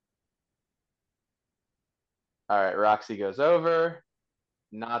 All right, Roxy goes over.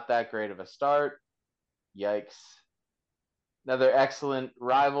 Not that great of a start. Yikes. Another excellent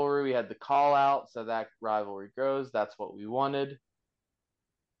rivalry. We had the call out, so that rivalry grows. That's what we wanted.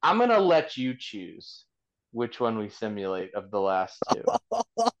 I'm going to let you choose which one we simulate of the last two.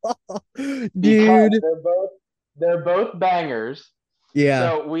 Dude. They're both bangers. Yeah.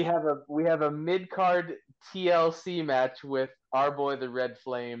 So we have a mid-card TLC match with our boy the Red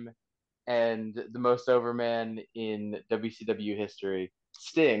Flame and the most over man in WCW history,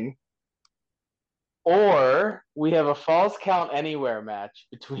 Sting. Or we have a Falls Count Anywhere match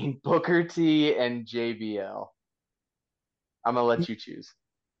between Booker T and JBL. I'm going to let you choose.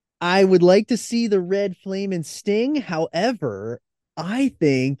 I would like to see the Red Flame and Sting. However, I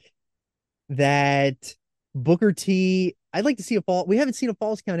think that Booker T, I'd like to see we haven't seen a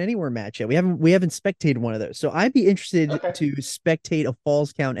Falls Count Anywhere match yet. We haven't spectated one of those. So I'd be interested to spectate a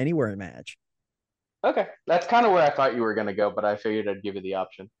Falls Count Anywhere match. Okay. That's kind of where I thought you were going to go, but I figured I'd give you the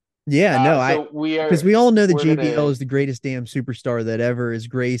option. Yeah, no, because we all know that JBL is the greatest damn superstar that ever has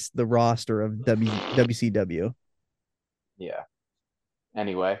graced the roster of WCW. Yeah.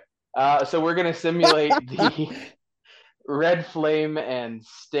 Anyway, so we're going to simulate the Red Flame and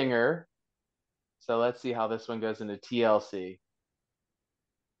Stinger. So let's see how this one goes into TLC.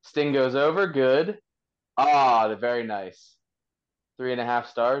 Sting goes over. Good. Very nice. 3.5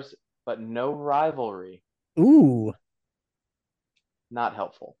 stars, but no rivalry. Ooh. Not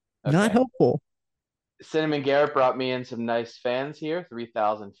helpful. Okay. Not helpful. Cinnamon Garrett brought me in some nice fans here.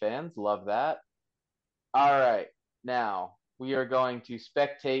 3,000 fans. Love that. All right. Now we are going to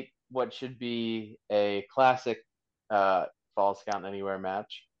spectate what should be a classic Falls Count Anywhere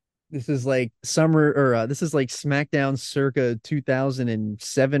match. This is like this is like SmackDown circa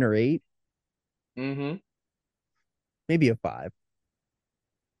 2007 or 8. Mm-hmm. Maybe a 5.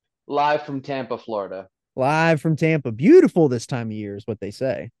 Live from Tampa, Florida. Live from Tampa. Beautiful this time of year is what they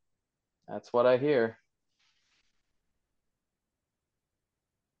say. That's what I hear.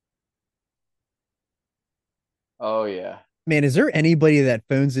 Oh, yeah. Man, is there anybody that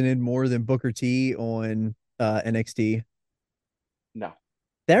phones it in more than Booker T on NXT? No.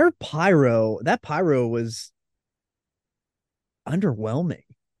 That pyro was underwhelming.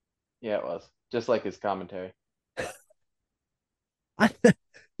 Yeah, it was. Just like his commentary.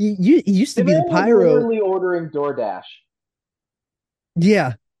 You used to be the pyro. Literally ordering DoorDash.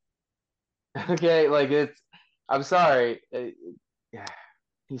 Yeah. Okay, I'm sorry.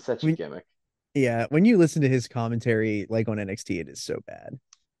 He's such a gimmick. Yeah, when you listen to his commentary, like on NXT, it is so bad.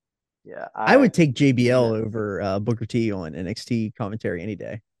 Yeah, I would take JBL over Booker T on NXT commentary any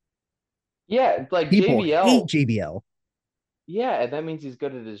day. Yeah, like People JBL. hate JBL. Yeah, and that means he's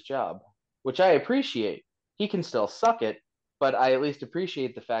good at his job, which I appreciate. he can still suck it, but I at least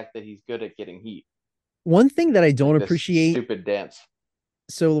appreciate the fact that he's good at getting heat, One thing that I don't like this appreciate. stupid dance.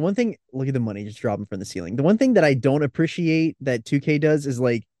 So the one thing, look at the money just dropping from the ceiling. The one thing that I don't appreciate that 2K does is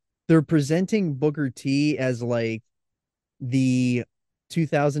like they're presenting Booker T as like the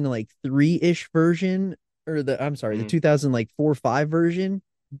 2003-ish version, or the I'm sorry, the Mm, 2004-5 version,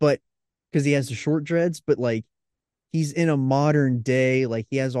 but because he has the short dreads, but like he's in a modern day, like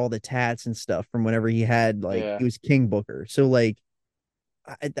he has all the tats and stuff from whenever he had like yeah. he was King Booker. So like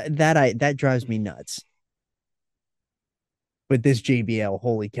that drives me nuts. But this JBL,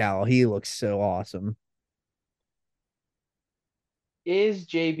 holy cow, he looks so awesome. Is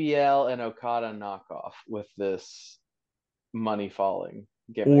JBL and Okada knockoff with this money falling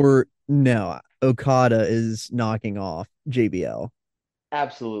gimmick? Or no, Okada is knocking off JBL.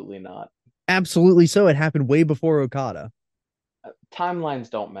 Absolutely not. Absolutely so. It happened way before Okada. Timelines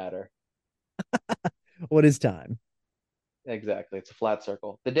don't matter. What is time? Exactly. It's a flat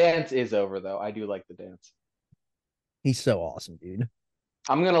circle. The dance is over, though. I do like the dance. He's so awesome, dude.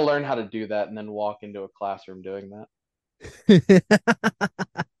 I'm going to learn how to do that and then walk into a classroom doing that.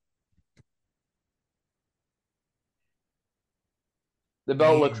 The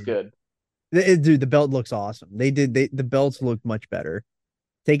belt looks Man. good. Dude, the belt looks awesome. The belts look much better.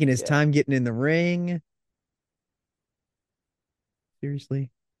 Taking his Yeah. time getting in the ring.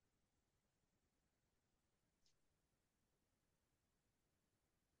 Seriously.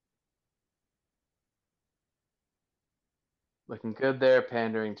 Looking good there,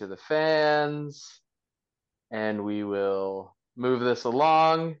 pandering to the fans. And we will move this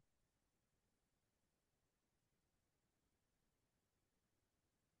along.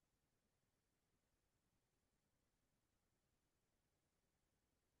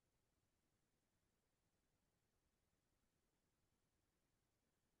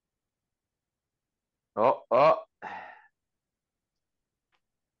 Oh, oh.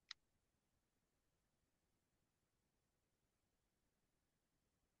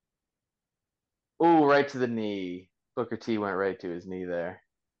 Ooh, right to the knee. Booker T went right to his knee there.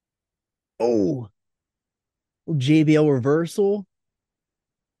 Oh, JBL reversal.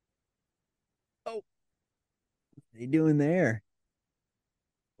 Oh, what are you doing there?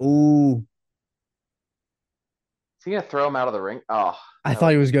 Oh, Is he gonna throw him out of the ring? Oh, I that thought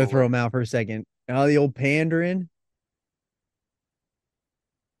would he have was been going to throw cooler. him out for a second. Oh, the old pandering.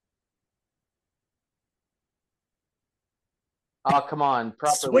 Oh, come on,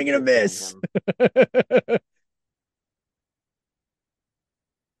 properly Swing and a kick in miss. him.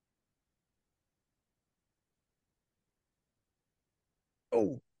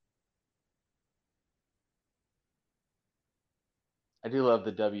 Oh, I do love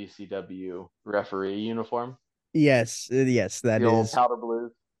the WCW referee uniform. yes. Yes, that The old is powder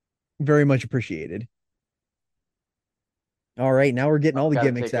blues. very much appreciated. All right, now we're getting Oh, all the got to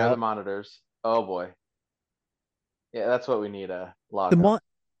gimmicks take care of the out. monitors. Oh boy, yeah, that's what we need a The lockup. mon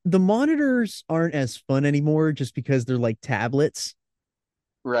the monitors aren't as fun anymore just because they're like tablets.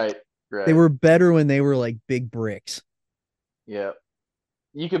 Right, They right. were better when they were like big bricks. Yeah,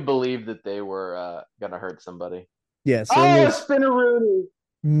 you could believe that they were gonna hurt somebody. Yeah, so it Oh, was Spinaroonie!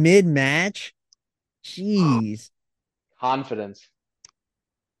 mid-match. Jeez. Confidence.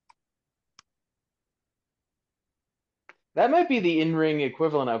 That might be the in-ring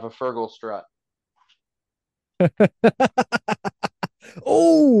equivalent of a Fergal strut.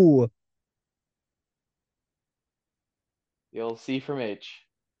 Oh, The old C from H.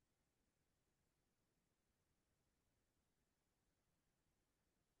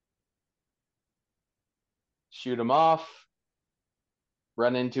 Shoot them off.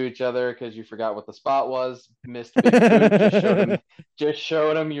 Run into each other because you forgot what the spot was. Missed big boot. Just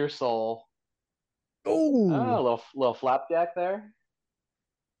showed him your soul. Oh, oh, a little flapjack there.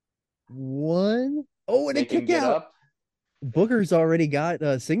 one. Oh, and a Make him kick get out. up. Booker's already got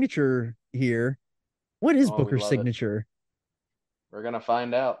a signature here. What is Oh, we Booker's love it. signature? We're gonna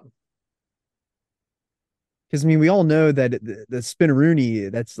find out. Because I mean, we all know that the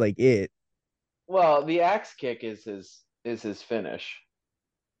Spinaroonie, that's like it. Well, the axe kick is his finish.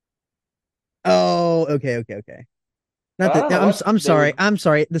 Oh, okay. Not But I that. don't know I'm what they sorry. would. I'm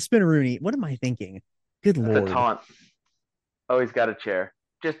sorry. The Spinaroonie. What am I thinking? Good The lord. taunt. Oh, he's got a chair.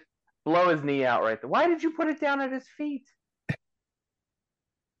 Just blow his knee out right there. Why did you put it down at his feet?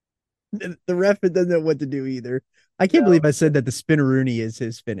 The ref doesn't know what to do either. I can't believe No. I said that the Spinaroonie is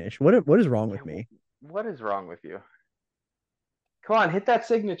his finish. What is wrong with me? What is wrong with you? Come on, hit that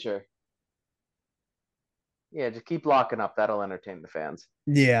signature. Yeah, just keep locking up. That'll entertain the fans.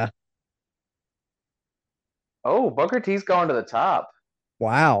 Yeah. Oh, Booker T's going to the top.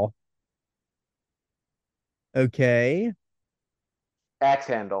 Wow. Okay. Axe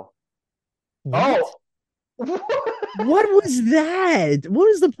handle. What? Oh, that What was that? What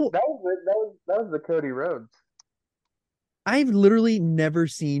is the point? was the Cody Rhodes. I've literally never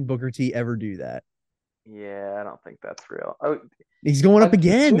seen Booker T ever do that. Yeah, I don't think that's real. Oh, He's going up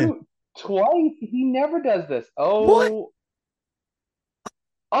again. twice. He never does this. What? Oh,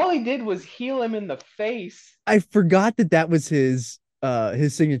 all he did was heal him in the face. I forgot that that was his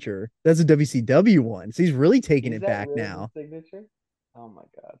signature. That's a WCW one. So he's really taking Is it that back really his now. signature? Oh my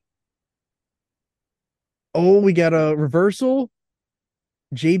god. Oh, we got a reversal.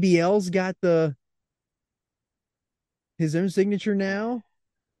 JBL's got the his own signature now.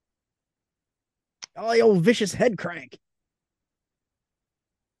 Oh, the old vicious head crank.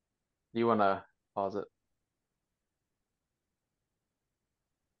 You want to pause it?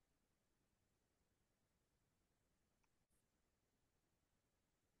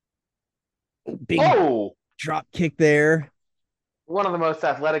 Oh, big Oh, drop kick there. one of the most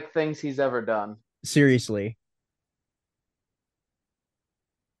athletic things he's ever done. Seriously.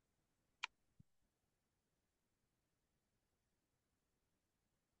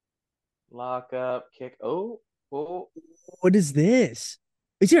 Lock up, kick. Oh, oh, What is this?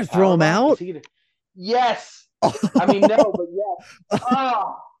 Is he gonna throw power him bomb. Is out? he gonna? Yes. I mean, no, but yes.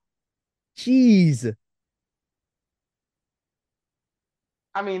 Oh, Jeez.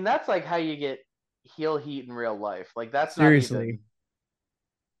 I mean, that's like how you get heel heat in real life. Like that's not Seriously. even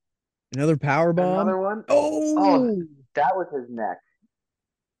Another power bomb. another one. Oh, Oh, that was his neck.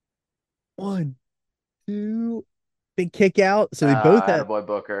 one, two. Big kick out. So they Attaboy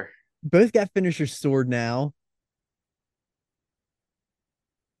Booker. both got finisher stored now.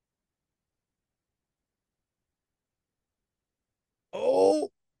 Oh,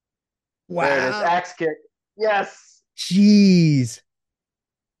 There it is. wow. Axe kick. Yes. Jeez.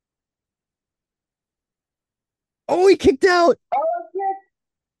 Oh, he kicked out. Oh, kick.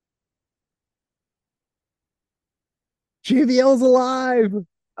 JBL's alive.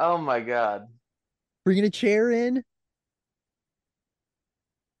 Oh my god. Bringing a chair in.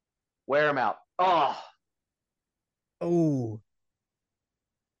 Wear him out. Oh, Oh,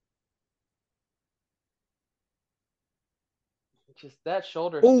 just that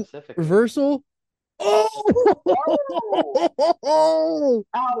shoulder oh, specifically. reversal. Oh,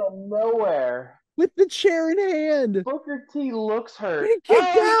 Out of nowhere. with the chair in hand. Booker T looks hurt. He kicked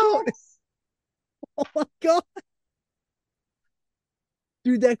Oh, he out. kicks. Oh my God.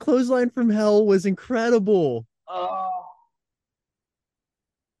 Dude, that clothesline from hell was incredible. Oh,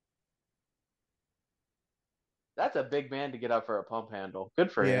 that's a big man to get up for a pump handle.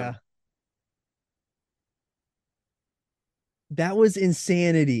 Good for Yeah. him. That was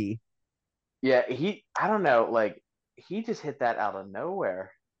insanity. Yeah, I don't know, like, he just hit that out of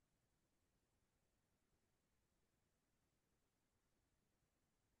nowhere.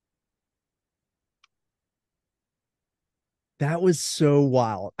 That was so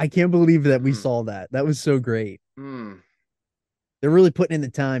wild. I can't believe that we Mm. saw that. That was so great. Mm. They're really putting in the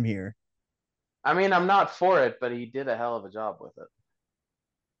time here. I mean, I'm not for it, but he did a hell of a job with it.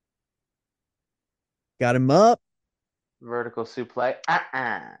 Got him up. Vertical suplex.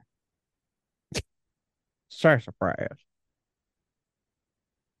 Uh-uh. Surprise.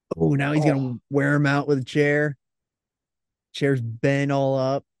 Oh, now he's Oh, gonna wear him out with a chair. Chair's bent all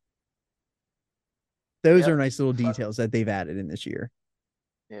up. Those are yep. nice little Fuck. details that they've added in this year.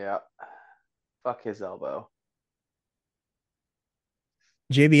 Yeah. Fuck his elbow.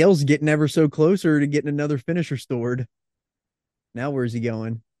 JBL's getting ever so closer to getting another finisher stored. Now where's he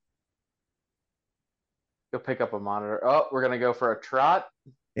going? Go pick up a monitor. Oh, we're gonna go for a trot.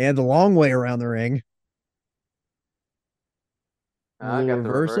 And the long way around the ring. A I little got the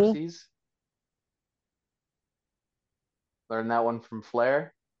reversal. reversies. Learned that one from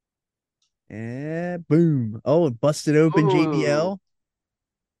Flair. And boom. Oh, it busted open Ooh. JBL.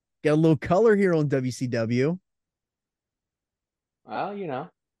 Got a little color here on WCW.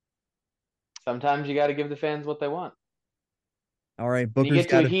 Well, sometimes you got to give the fans what they want. All right, When you Booker's get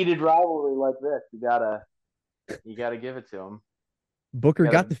to got a a heated rivalry like this, you gotta give it to them. Booker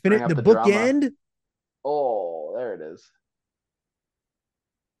You got gotta the bring finish up the the drama. bookend. Oh, there it is.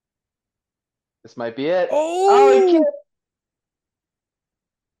 This might be it. Oh, he Oh, kicked.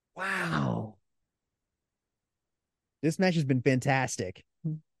 wow. This match has been fantastic.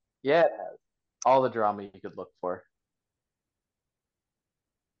 Yeah, it has. All the drama you could look for.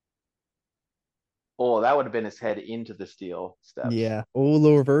 Oh, that would have been his head into the steel steps. Yeah. Oh,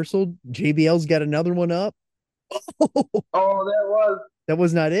 little reversal. JBL's got another one up. Oh, that was. That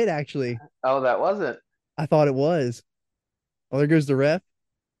was not it, actually. Oh, that wasn't. I thought it was. Oh, there goes the ref.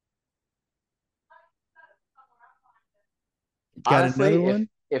 Got another Honestly, one?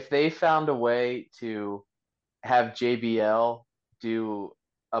 if they found a way to have JBL do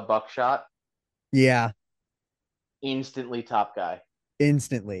a buckshot, Yeah, instantly top guy.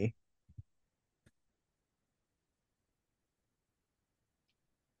 instantly.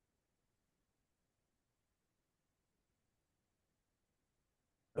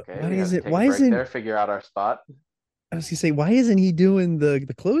 Okay, Why we had is to it? take a Why break isn't there, figure out our spot. I was gonna say, why isn't he doing the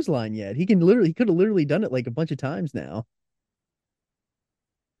clothesline yet? He could have literally done it like a bunch of times now.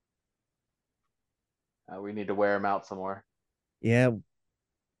 We need to wear him out some more. Yeah.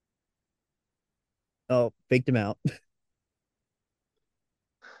 Oh, faked him out.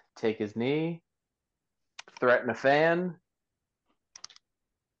 Take his knee, threaten a fan.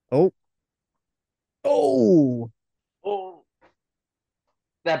 Oh, oh. Oh,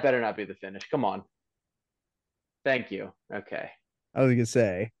 that better not be the finish. Come on. Thank you. Okay. I was gonna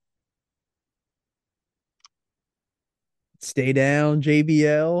say, stay down,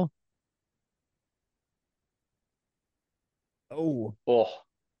 JBL. Oh, Oh, all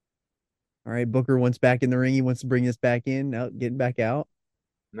right. Booker wants back in the ring. He wants to bring this back in. Now getting back out.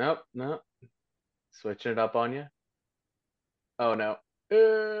 nope, nope. Switching it up on you. Oh, no.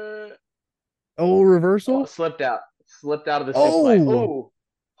 Uh, Oh, oh, reversal. slipped out. Slipped out of the suplex. Oh, Oh,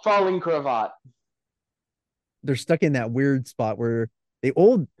 falling cravat. they're stuck in that weird spot where they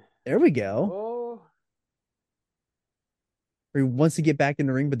old. There we go. Oh, Where he wants to get back in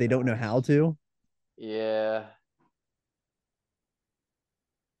the ring, but they don't know how to. yeah.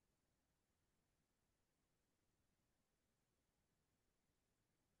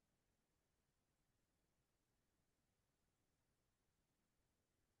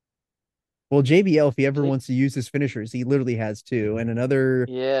 Well, JBL, if he ever J- wants to use his finishers, he literally has two. And another,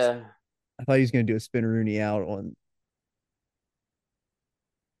 yeah. I thought he was going to do a spinneroonie out on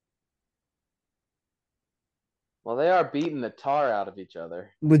Well, they are beating the tar out of each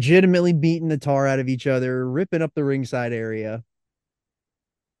other. legitimately beating the tar out of each other, ripping up the ringside area.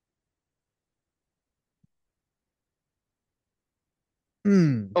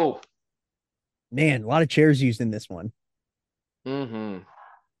 Hmm. Oh, Man, a lot of chairs used in this one. mm-hmm.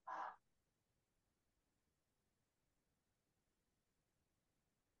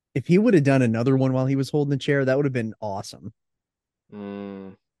 If he would have done another one while he was holding the chair, that would have been awesome.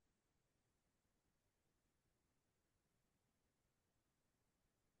 Mm.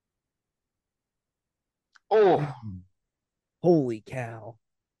 Oh, Holy cow.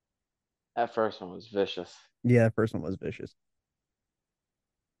 that first one was vicious. Yeah, that first one was vicious.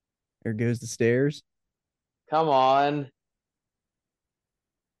 There goes the stairs. Come on.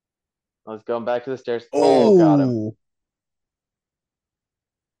 I was going back to the stairs. Oh, got him. Oh,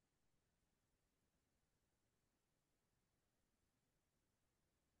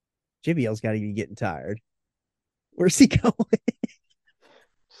 JBL's got to be getting tired. Where's he going?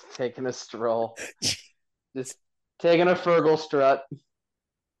 Just taking a stroll. Just taking a Fergal strut.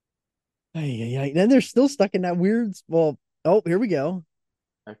 Then they're still stuck in that weird. Well, oh, here we go.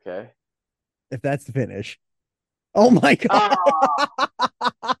 Okay. If that's the finish. Oh my god.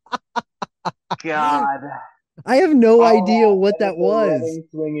 Oh, God. I have no idea Oh, what that is that a was. running,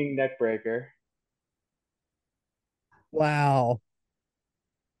 swinging neck breaker. Wow.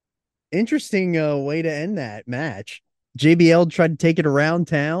 Interesting way to end that match. JBL tried to take it around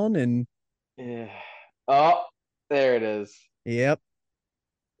town and Yeah. Oh, there it is. yep.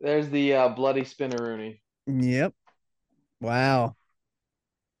 There's the bloody spinneroonie. Yep. Wow.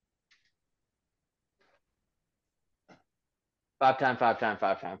 Five time, five time,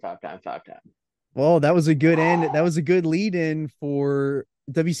 five time, five time, five time. Well, that was a good end. That was a good lead in for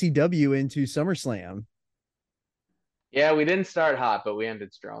WCW into SummerSlam. Yeah, we didn't start hot, but we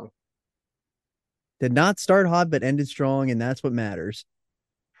ended strong. Did not start hot, but ended strong, and that's what matters.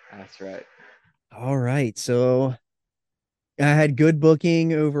 That's right. All right. So I had good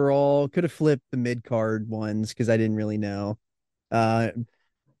booking overall. Could have flipped the mid card ones because I didn't really know. Uh,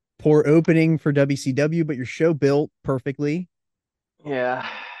 poor opening for WCW, but your show built perfectly. Yeah.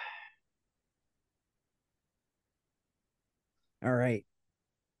 All right.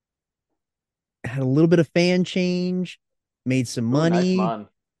 Had a little bit of fan change, made some Ooh, nice money, mun.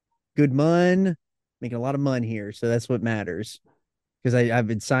 good mun, making a lot of money here. So that's what matters because I've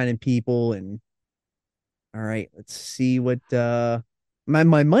been signing people and all right, let's see what my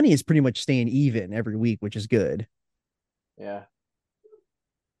money is pretty much staying even every week, which is good. Yeah.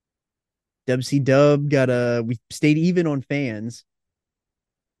 WC Dub got we stayed even on fans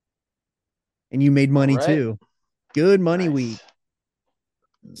and you made All money right. too. Good money week.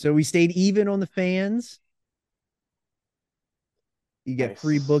 Nice. So we stayed even on the fans. You get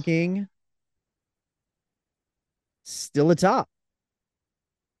free Nice. booking. still atop.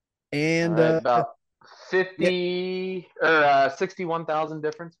 All And right, about yep, 50 or 61,000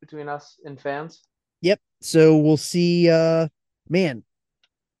 difference between us and fans. yep. So we'll see. Man,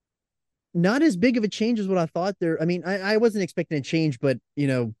 not as big of a change as what I thought there. I mean, I wasn't expecting a change, but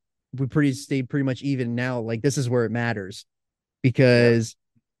we stayed pretty much even now. Like this is where it matters Yep. because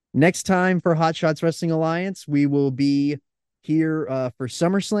next time for Hot Shots Wrestling Alliance, we will be here for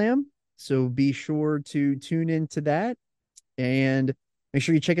SummerSlam. So be sure to tune into that and make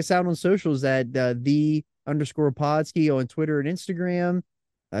sure you check us out on socials at the underscore Podski on Twitter and Instagram.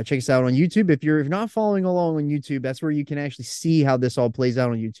 Check us out on YouTube. If you're not following along on YouTube, that's where you can actually see how this all plays out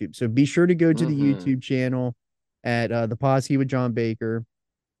on YouTube. So be sure to go to the Mm-hmm. YouTube channel at the Podski with John Baker.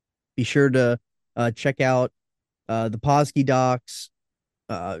 Be sure to check out the Podski Doc's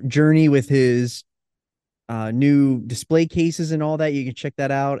journey with his new display cases and all that. You can check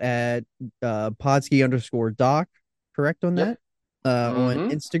that out at Podski underscore Doc, correct on Yep. that? On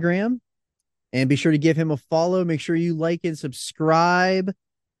Mm-hmm. Instagram. And be sure to give him a follow. Make sure you like and subscribe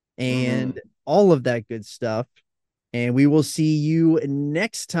Mm-hmm. and all of that good stuff. And we will see you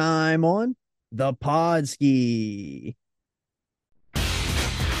next time on the Podski.